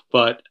help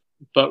but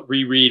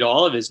reread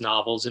all of his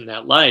novels in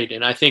that light.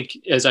 And I think,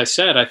 as I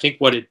said, I think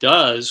what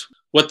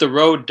The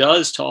Road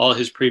does to all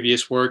his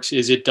previous works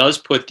is it does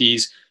put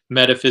these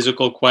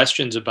metaphysical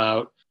questions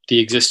about the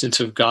existence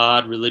of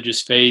God,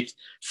 religious faith,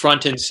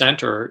 front and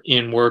center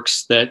in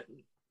works that,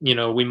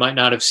 we might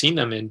not have seen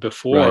them in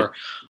before. Right.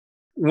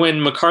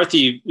 When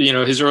McCarthy,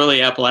 his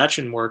early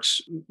Appalachian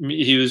works,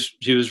 he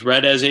was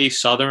read as a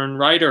Southern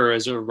writer,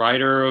 as a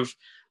writer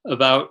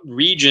about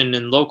region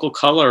and local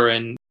color,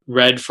 and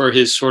read for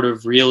his sort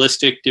of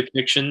realistic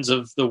depictions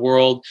of the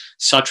world.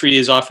 Suttree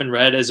is often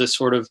read as a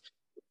sort of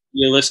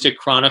realistic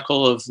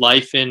chronicle of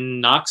life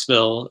in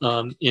Knoxville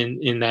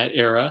in that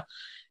era.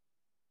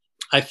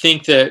 I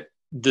think that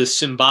the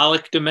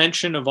symbolic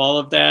dimension of all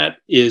of that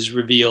is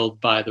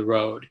revealed by The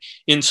Road.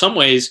 In some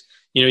ways,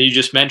 you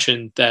just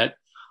mentioned that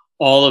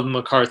all of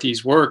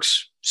McCarthy's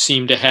works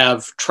seem to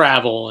have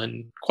travel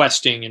and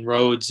questing and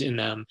roads in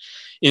them.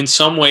 In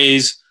some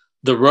ways,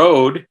 The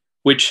Road,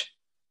 which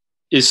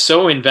is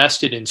so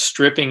invested in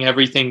stripping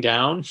everything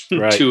down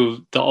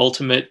to the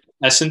ultimate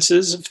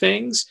essences of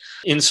things,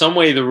 in some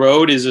way, The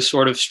Road is a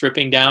sort of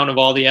stripping down of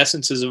all the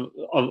essences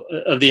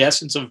of the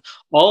essence of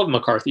all of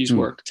McCarthy's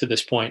work to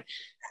this point.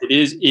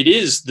 It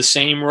is the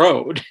same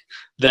road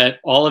that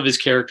all of his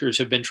characters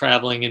have been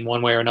traveling in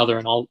one way or another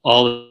in all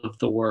of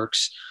the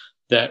works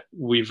that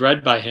we've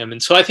read by him.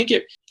 And so I think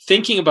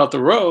thinking about The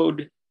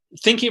Road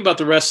thinking about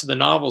the rest of the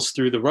novels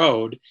through the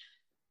road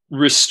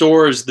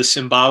restores the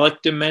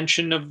symbolic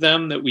dimension of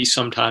them that we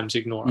sometimes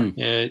ignore.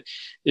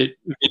 It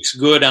makes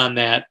good on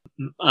that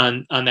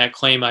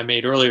claim I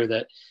made earlier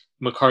that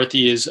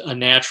McCarthy is a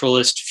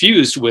naturalist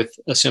fused with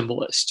a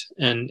symbolist,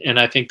 and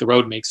I think the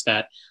road makes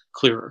that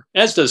clearer,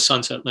 as does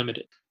Sunset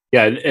Limited.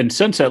 Yeah, and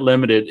Sunset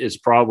Limited is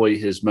probably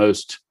his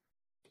most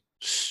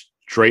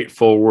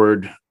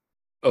straightforward,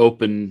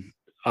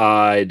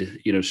 open-eyed.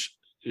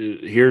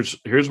 Here's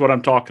what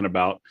I'm talking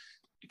about.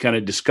 Kind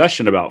of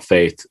discussion about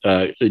faith.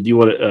 Do you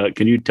want?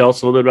 Can you tell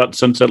us a little bit about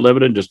Sunset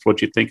Limited and just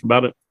what you think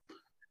about it?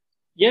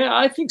 Yeah,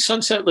 I think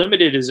Sunset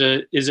Limited is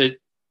a.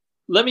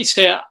 Let me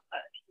say,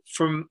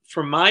 from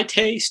my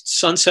taste,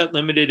 Sunset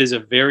Limited is a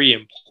very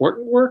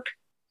important work.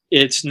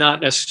 It's not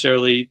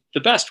necessarily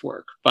the best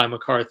work by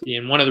McCarthy,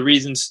 and one of the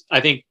reasons I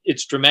think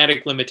its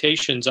dramatic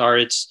limitations are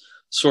its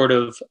sort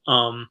of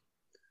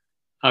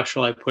how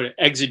shall I put it,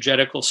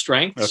 exegetical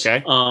strengths.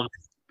 Okay.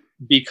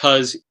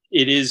 Because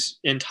it is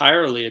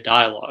entirely a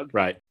dialogue.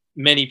 Right.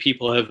 Many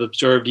people have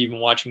observed, even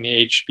watching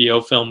the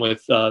HBO film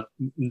with the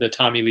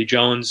Tommy Lee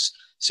Jones,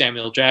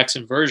 Samuel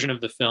Jackson version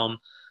of the film,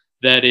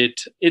 that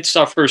it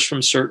suffers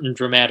from certain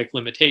dramatic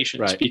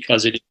limitations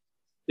because it is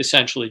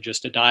essentially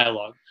just a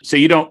dialogue. So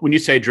you don't, when you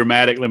say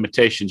dramatic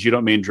limitations, you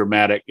don't mean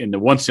dramatic in the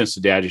one sense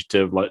of the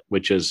adjective,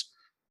 which is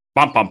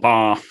bum, bum,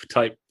 bum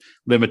type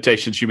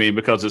limitations. You mean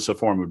because it's a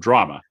form of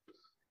drama.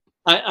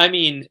 I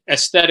mean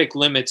aesthetic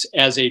limits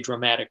as a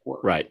dramatic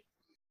work. Right.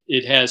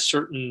 It has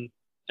certain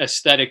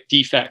aesthetic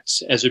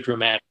defects as a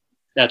dramatic.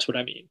 That's what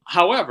I mean.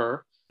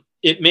 However,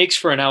 it makes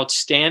for an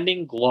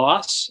outstanding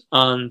gloss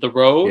on the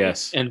road.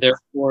 Yes. And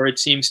therefore, it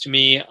seems to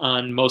me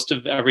on most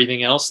of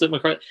everything else that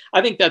McCarthy,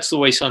 I think that's the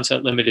way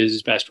Sunset Limited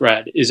is best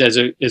read, is as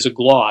a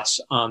gloss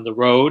on the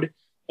road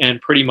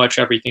and pretty much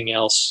everything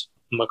else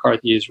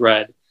McCarthy has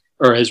read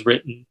or has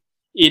written.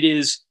 It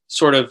is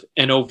sort of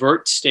an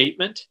overt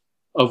statement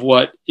of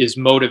what is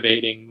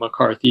motivating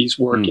McCarthy's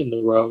work in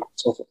the road.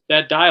 So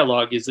that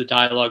dialogue is the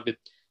dialogue that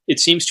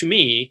it seems to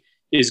me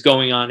is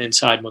going on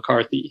inside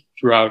McCarthy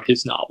throughout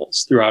his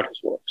novels, throughout his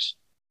works.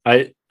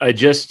 I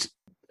just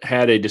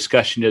had a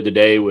discussion the other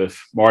day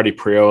with Marty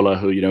Priola,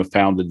 who,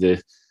 founded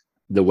the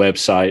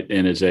website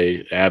and is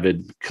a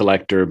avid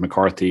collector of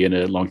McCarthy and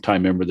a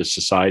longtime member of the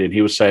society. And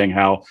he was saying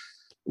how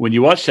when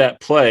you watch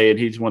that play, and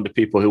he's one of the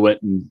people who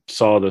went and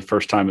saw the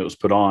first time it was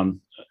put on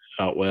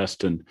out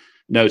west in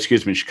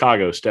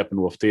Chicago,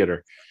 Steppenwolf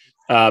Theater.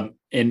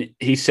 And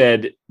he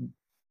said,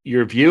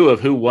 your view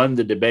of who won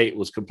the debate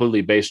was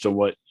completely based on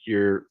what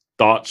your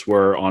thoughts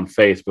were on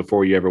faith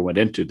before you ever went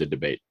into the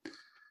debate.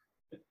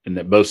 And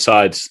that both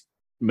sides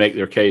make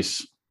their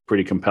case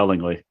pretty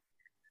compellingly.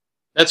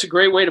 That's a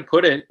great way to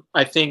put it.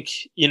 I think,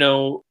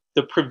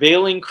 the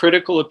prevailing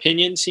critical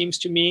opinion seems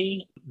to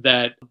me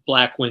that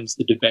Black wins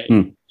the debate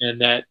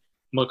and that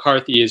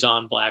McCarthy is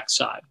on Black's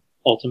side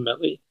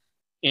ultimately.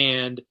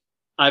 And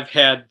I've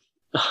had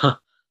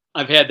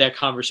that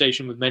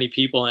conversation with many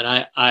people,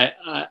 and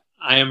I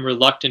am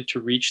reluctant to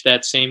reach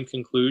that same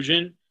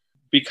conclusion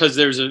because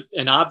there's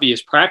an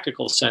obvious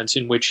practical sense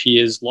in which he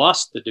has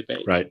lost the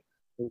debate. Right.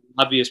 The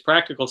obvious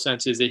practical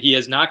sense is that he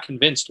has not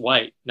convinced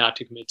White not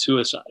to commit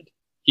suicide.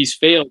 He's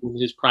failed in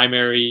his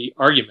primary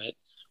argument,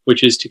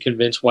 which is to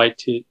convince White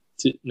to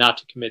not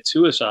to commit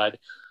suicide.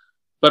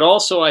 But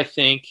also, I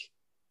think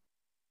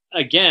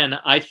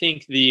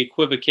the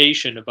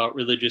equivocation about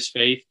religious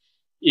faith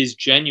is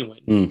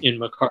genuine in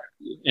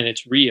McCarthy, and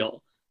it's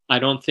real. I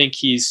don't think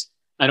he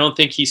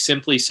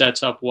simply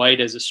sets up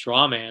White as a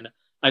straw man.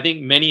 I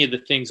think many of the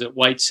things that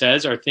White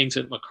says are things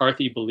that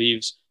McCarthy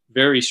believes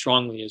very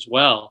strongly as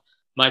well.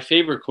 My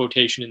favorite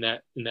quotation in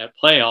that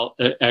play,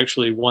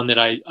 actually one that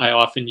I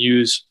often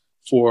use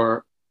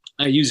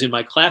in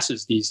my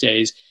classes these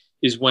days,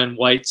 is when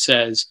White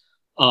says,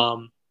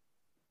 "That's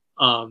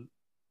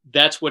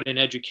what an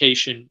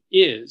education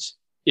is.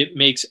 It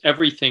makes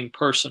everything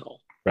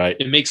personal." Right.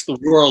 It makes the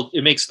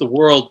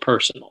world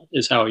personal,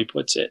 is how he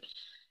puts it.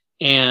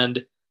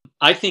 And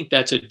I think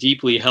that's a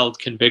deeply held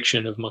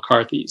conviction of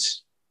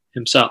McCarthy's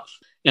himself.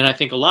 And I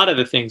think a lot of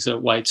the things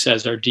that White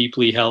says are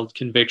deeply held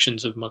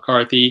convictions of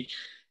McCarthy.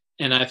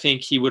 And I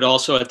think he would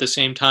also at the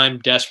same time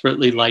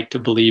desperately like to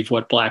believe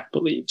what Black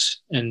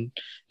believes and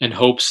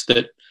hopes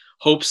that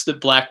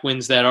Black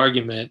wins that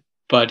argument,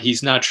 but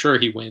he's not sure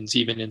he wins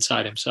even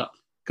inside himself.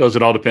 Because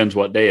it all depends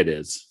what day it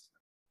is.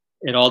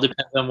 It all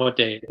depends on what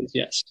day it is,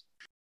 yes.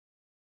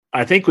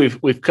 I think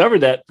we've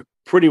covered that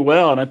pretty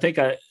well, and I think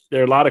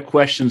there are a lot of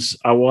questions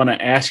I want to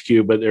ask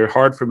you, but they're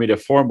hard for me to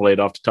formulate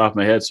off the top of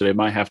my head, so they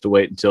might have to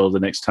wait until the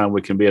next time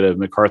we can be at a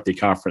McCarthy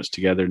conference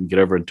together and get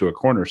over into a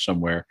corner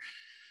somewhere.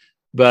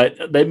 But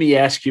let me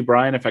ask you,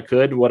 Brian, if I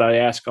could, what I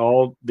ask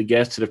all the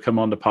guests that have come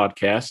on the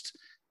podcast,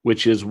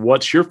 which is,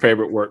 what's your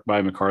favorite work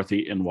by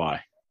McCarthy and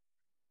why?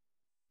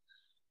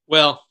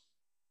 Well,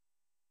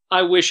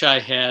 I wish I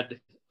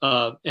had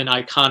an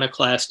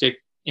iconoclastic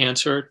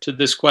answer to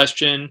this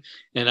question,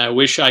 and I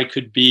wish I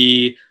could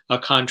be a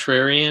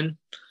contrarian,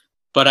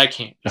 but I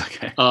can't.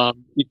 Okay.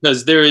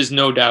 Because there is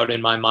no doubt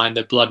in my mind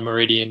that Blood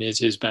Meridian is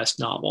his best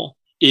novel.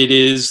 it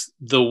is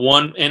the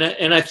one,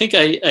 and I think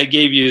I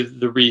gave you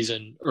the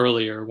reason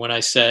earlier when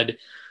I said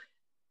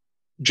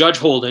Judge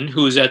Holden,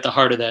 who is at the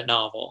heart of that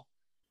novel,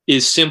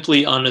 is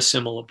simply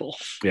unassimilable.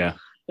 Yeah.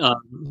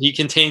 He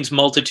contains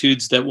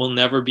multitudes that will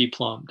never be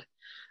plumbed.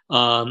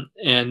 And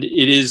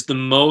it is the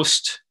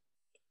most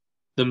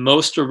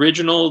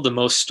original, the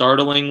most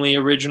startlingly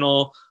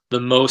original, the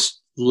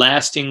most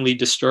lastingly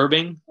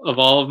disturbing of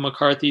all of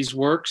McCarthy's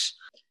works.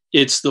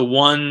 It's the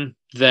one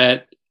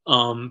that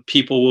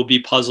people will be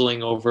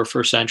puzzling over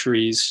for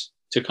centuries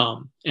to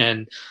come.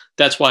 And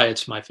that's why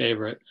it's my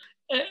favorite.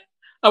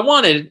 I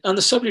wanted, on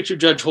the subject of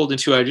Judge Holden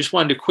too, I just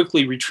wanted to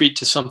quickly retreat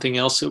to something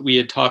else that we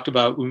had talked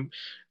about.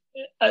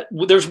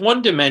 There's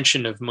one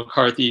dimension of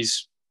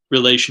McCarthy's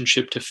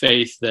relationship to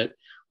faith that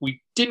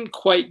we didn't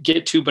quite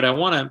get to, but I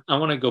want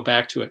to go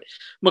back to it.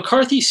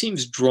 McCarthy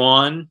seems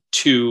drawn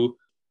to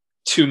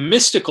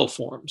mystical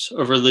forms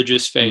of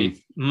religious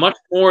faith much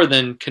more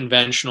than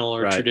conventional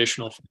or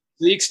traditional. To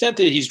the extent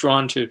that he's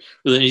drawn to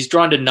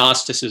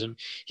Gnosticism,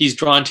 he's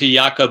drawn to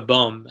Jakob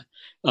Boehme,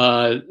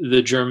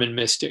 the German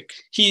mystic.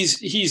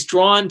 He's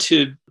drawn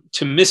to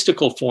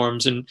mystical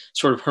forms and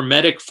sort of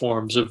hermetic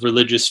forms of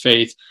religious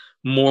faith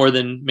more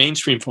than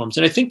mainstream forms.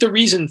 And I think the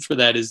reason for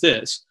that is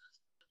this.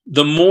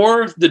 The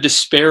larger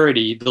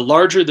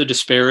the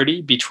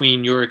disparity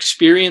between your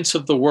experience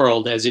of the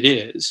world as it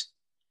is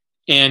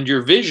and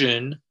your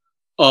vision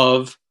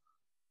of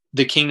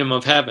the kingdom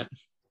of heaven,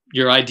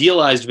 your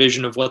idealized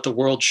vision of what the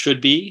world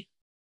should be,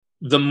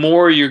 the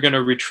more you're going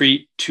to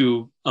retreat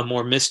to a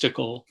more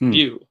mystical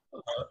view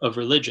of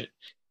religion.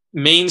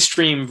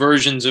 Mainstream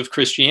versions of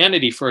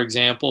Christianity, for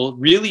example,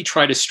 really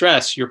try to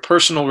stress your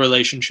personal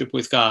relationship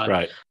with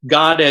God,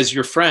 God as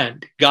your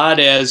friend, God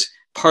as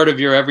part of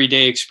your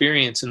everyday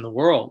experience in the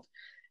world.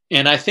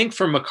 And I think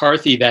for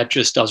McCarthy, that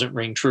just doesn't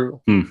ring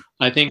true.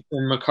 I think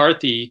for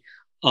McCarthy,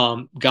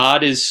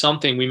 God is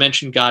something, we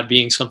mentioned God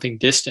being something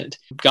distant.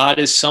 God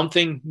is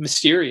something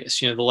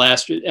mysterious.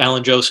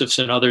 Alan Josephs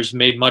and others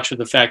made much of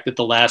the fact that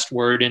the last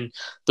word in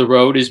The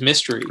Road is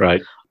mystery.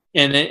 Right.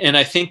 And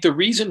I think the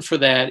reason for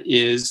that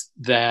is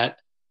that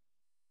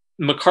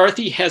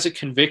McCarthy has a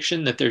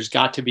conviction that there's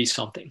got to be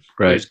something.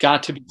 Right. There's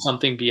got to be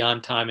something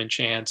beyond time and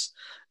chance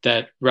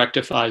that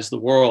rectifies the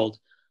world.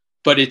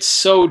 But it's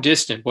so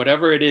distant.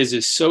 Whatever it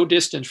is so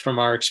distant from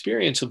our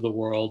experience of the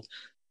world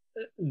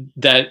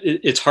that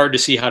it's hard to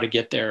see how to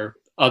get there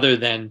other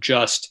than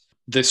just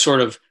the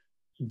sort of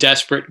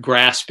desperate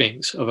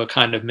graspings of a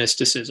kind of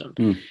mysticism.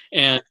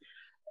 And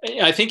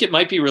I think it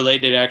might be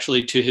related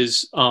actually to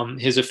his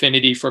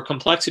affinity for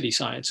complexity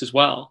science as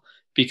well,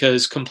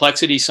 because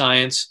complexity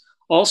science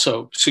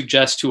also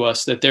suggests to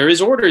us that there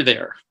is order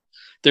there.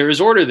 There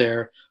is order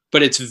there,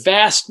 but it's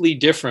vastly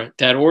different.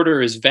 That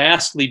order is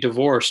vastly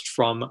divorced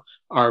from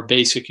our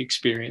basic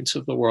experience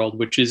of the world,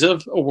 which is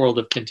of a world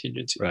of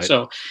contingency. Right.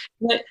 So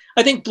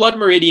I think Blood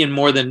Meridian,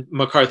 more than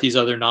McCarthy's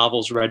other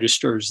novels,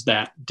 registers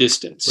that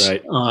distance.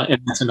 Right.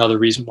 And that's another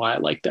reason why I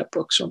like that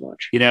book so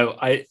much.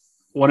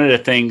 One of the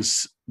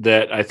things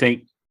that I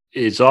think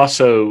is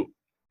also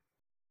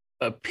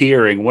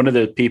appearing, one of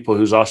the people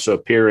who's also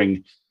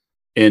appearing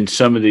in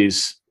some of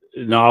these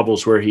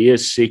novels where he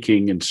is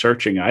seeking and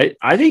searching,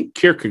 I think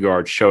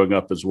Kierkegaard's showing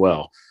up as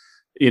well.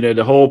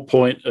 The whole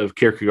point of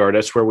Kierkegaard,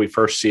 that's where we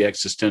first see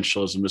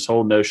existentialism, this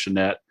whole notion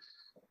that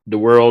the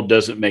world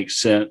doesn't make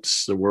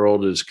sense. The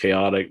world is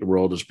chaotic. The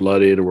world is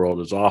bloody. The world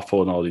is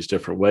awful in all these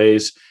different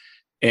ways.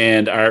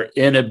 And our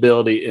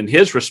inability in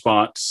his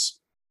response,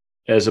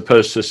 as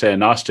opposed to, say, a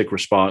Gnostic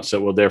response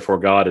that, well, therefore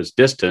God is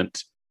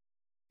distant,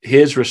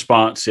 his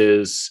response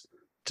is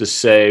to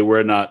say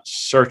we're not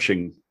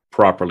searching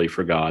properly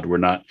for God. We're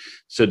not.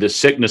 So the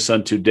sickness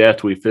unto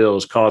death we feel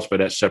is caused by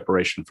that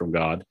separation from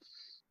God.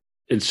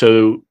 And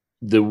so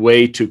the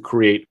way to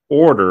create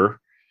order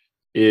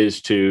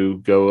is to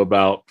go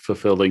about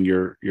fulfilling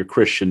your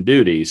Christian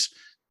duties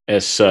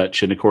as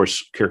such. And of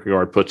course,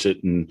 Kierkegaard puts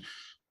it in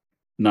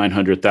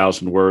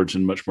 900,000 words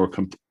and much more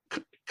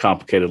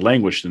complicated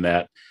language than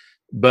that.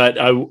 But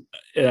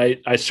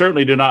I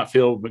certainly do not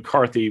feel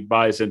McCarthy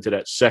buys into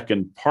that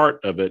second part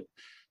of it.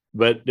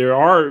 But there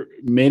are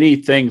many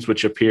things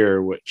which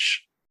appear,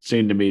 which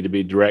seem to me to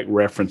be direct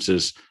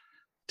references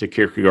to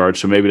Kierkegaard.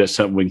 So maybe that's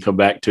something we can come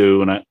back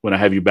to when I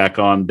have you back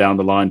on down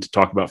the line to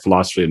talk about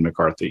philosophy and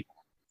McCarthy.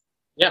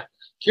 Yeah,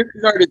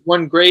 Kierkegaard is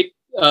one great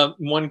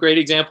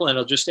example, and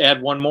I'll just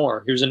add one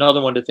more. Here's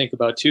another one to think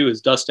about too: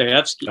 is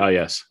Dostoevsky. Oh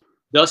yes,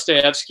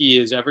 Dostoevsky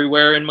is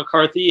everywhere in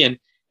McCarthy, and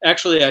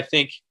actually, I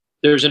think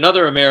there's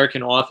another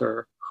American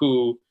author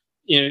who,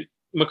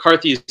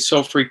 McCarthy is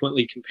so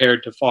frequently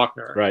compared to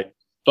Faulkner, right?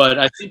 But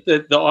I think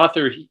that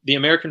the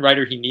American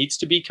writer he needs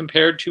to be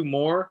compared to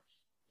more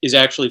is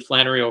actually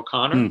Flannery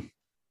O'Connor.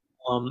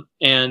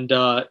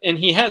 And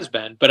he has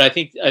been, but I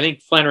think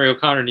Flannery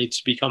O'Connor needs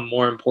to become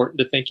more important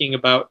to thinking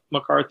about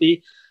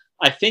McCarthy.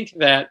 I think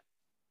that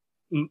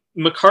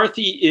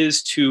McCarthy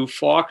is to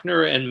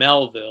Faulkner and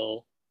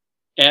Melville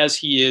as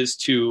he is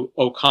to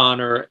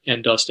O'Connor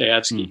and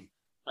Dostoevsky.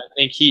 I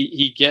think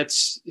he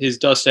gets his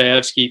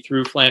Dostoevsky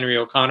through Flannery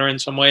O'Connor in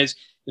some ways,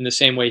 in the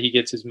same way he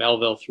gets his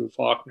Melville through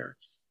Faulkner.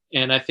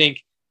 And I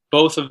think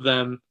both of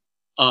them,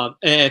 and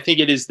I think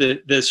it is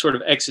the sort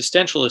of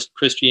existentialist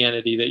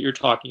Christianity that you're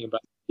talking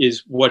about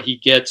is what he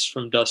gets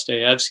from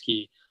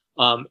Dostoevsky.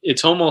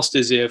 It's almost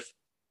as if,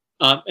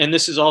 and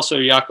this is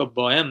also Jacob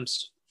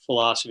Boehm's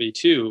philosophy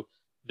too,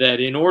 that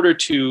in order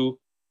to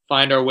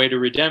find our way to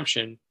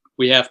redemption,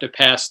 we have to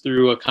pass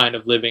through a kind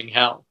of living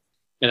hell.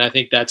 And I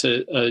think that's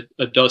a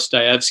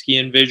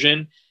Dostoevskian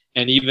vision,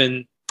 and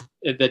even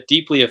that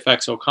deeply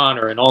affects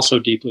O'Connor and also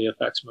deeply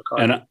affects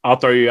McCarthy. And I'll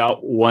throw you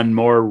out one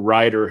more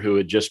writer who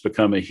had just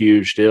become a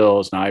huge deal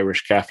as an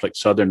Irish Catholic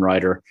Southern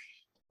writer.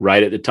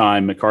 Right at the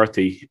time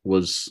McCarthy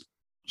was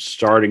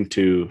starting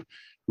to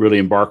really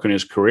embark on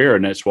his career,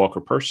 and that's Walker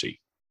Percy,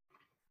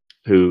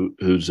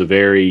 who's a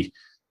very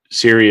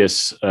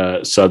serious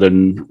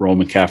Southern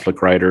Roman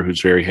Catholic writer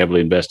who's very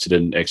heavily invested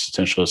in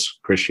existentialist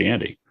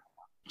Christianity.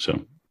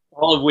 So,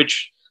 all of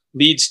which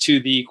leads to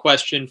the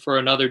question for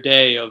another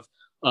day of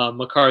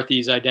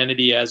McCarthy's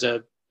identity as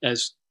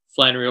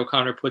Flannery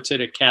O'Connor puts it,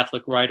 a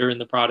Catholic writer in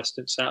the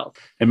Protestant South.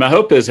 And my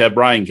hope is to have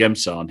Brian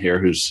Gimsa on here,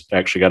 who's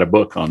actually got a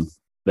book on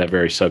that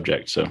very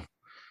subject. So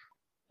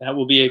that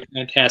will be a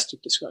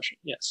fantastic discussion.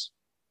 Yes.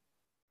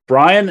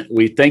 Brian,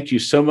 we thank you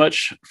so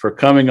much for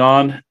coming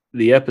on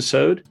the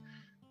episode.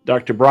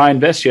 Dr.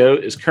 Brian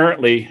Vescio is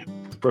currently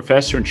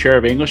professor and chair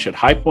of English at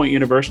High Point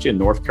University in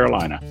North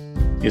Carolina.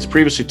 He has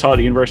previously taught at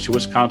the University of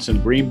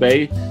Wisconsin, Green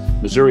Bay,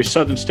 Missouri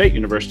Southern State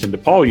University, and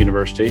DePaul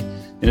University,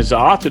 and is the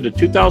author of the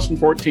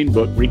 2014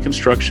 book,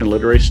 Reconstruction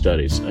Literary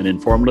Studies, an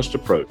Informalist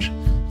Approach,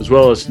 as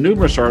well as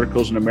numerous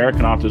articles in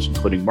American authors,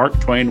 including Mark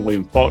Twain,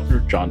 William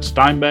Faulkner, John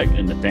Steinbeck,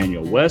 and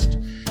Nathaniel West,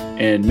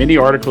 and many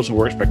articles and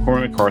works by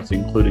Cormac McCarthy,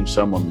 including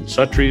some on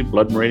Suttree,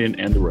 Blood Meridian,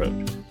 and The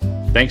Road.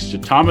 Thanks to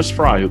Thomas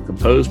Fry, who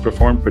composed,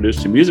 performed,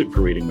 produced, the music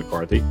for Reading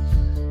McCarthy.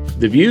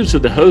 The views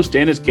of the host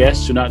and his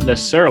guests do not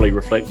necessarily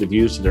reflect the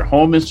views of their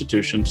home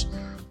institutions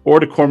or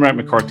the Cormac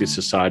McCarthy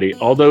Society,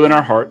 although in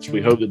our hearts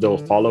we hope that they will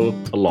follow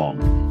along.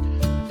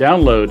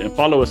 Download and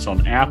follow us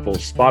on Apple,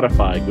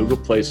 Spotify, Google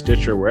Play,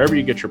 Stitcher, wherever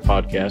you get your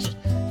podcast.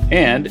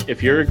 And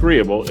if you're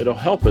agreeable, it'll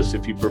help us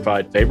if you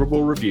provide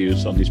favorable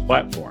reviews on these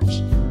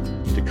platforms.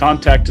 To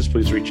contact us,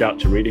 please reach out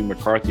to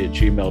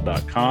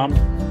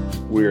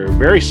readingmccarthy@gmail.com. We're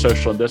very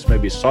social, and this may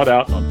be sought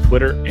out on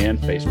Twitter and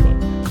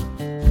Facebook.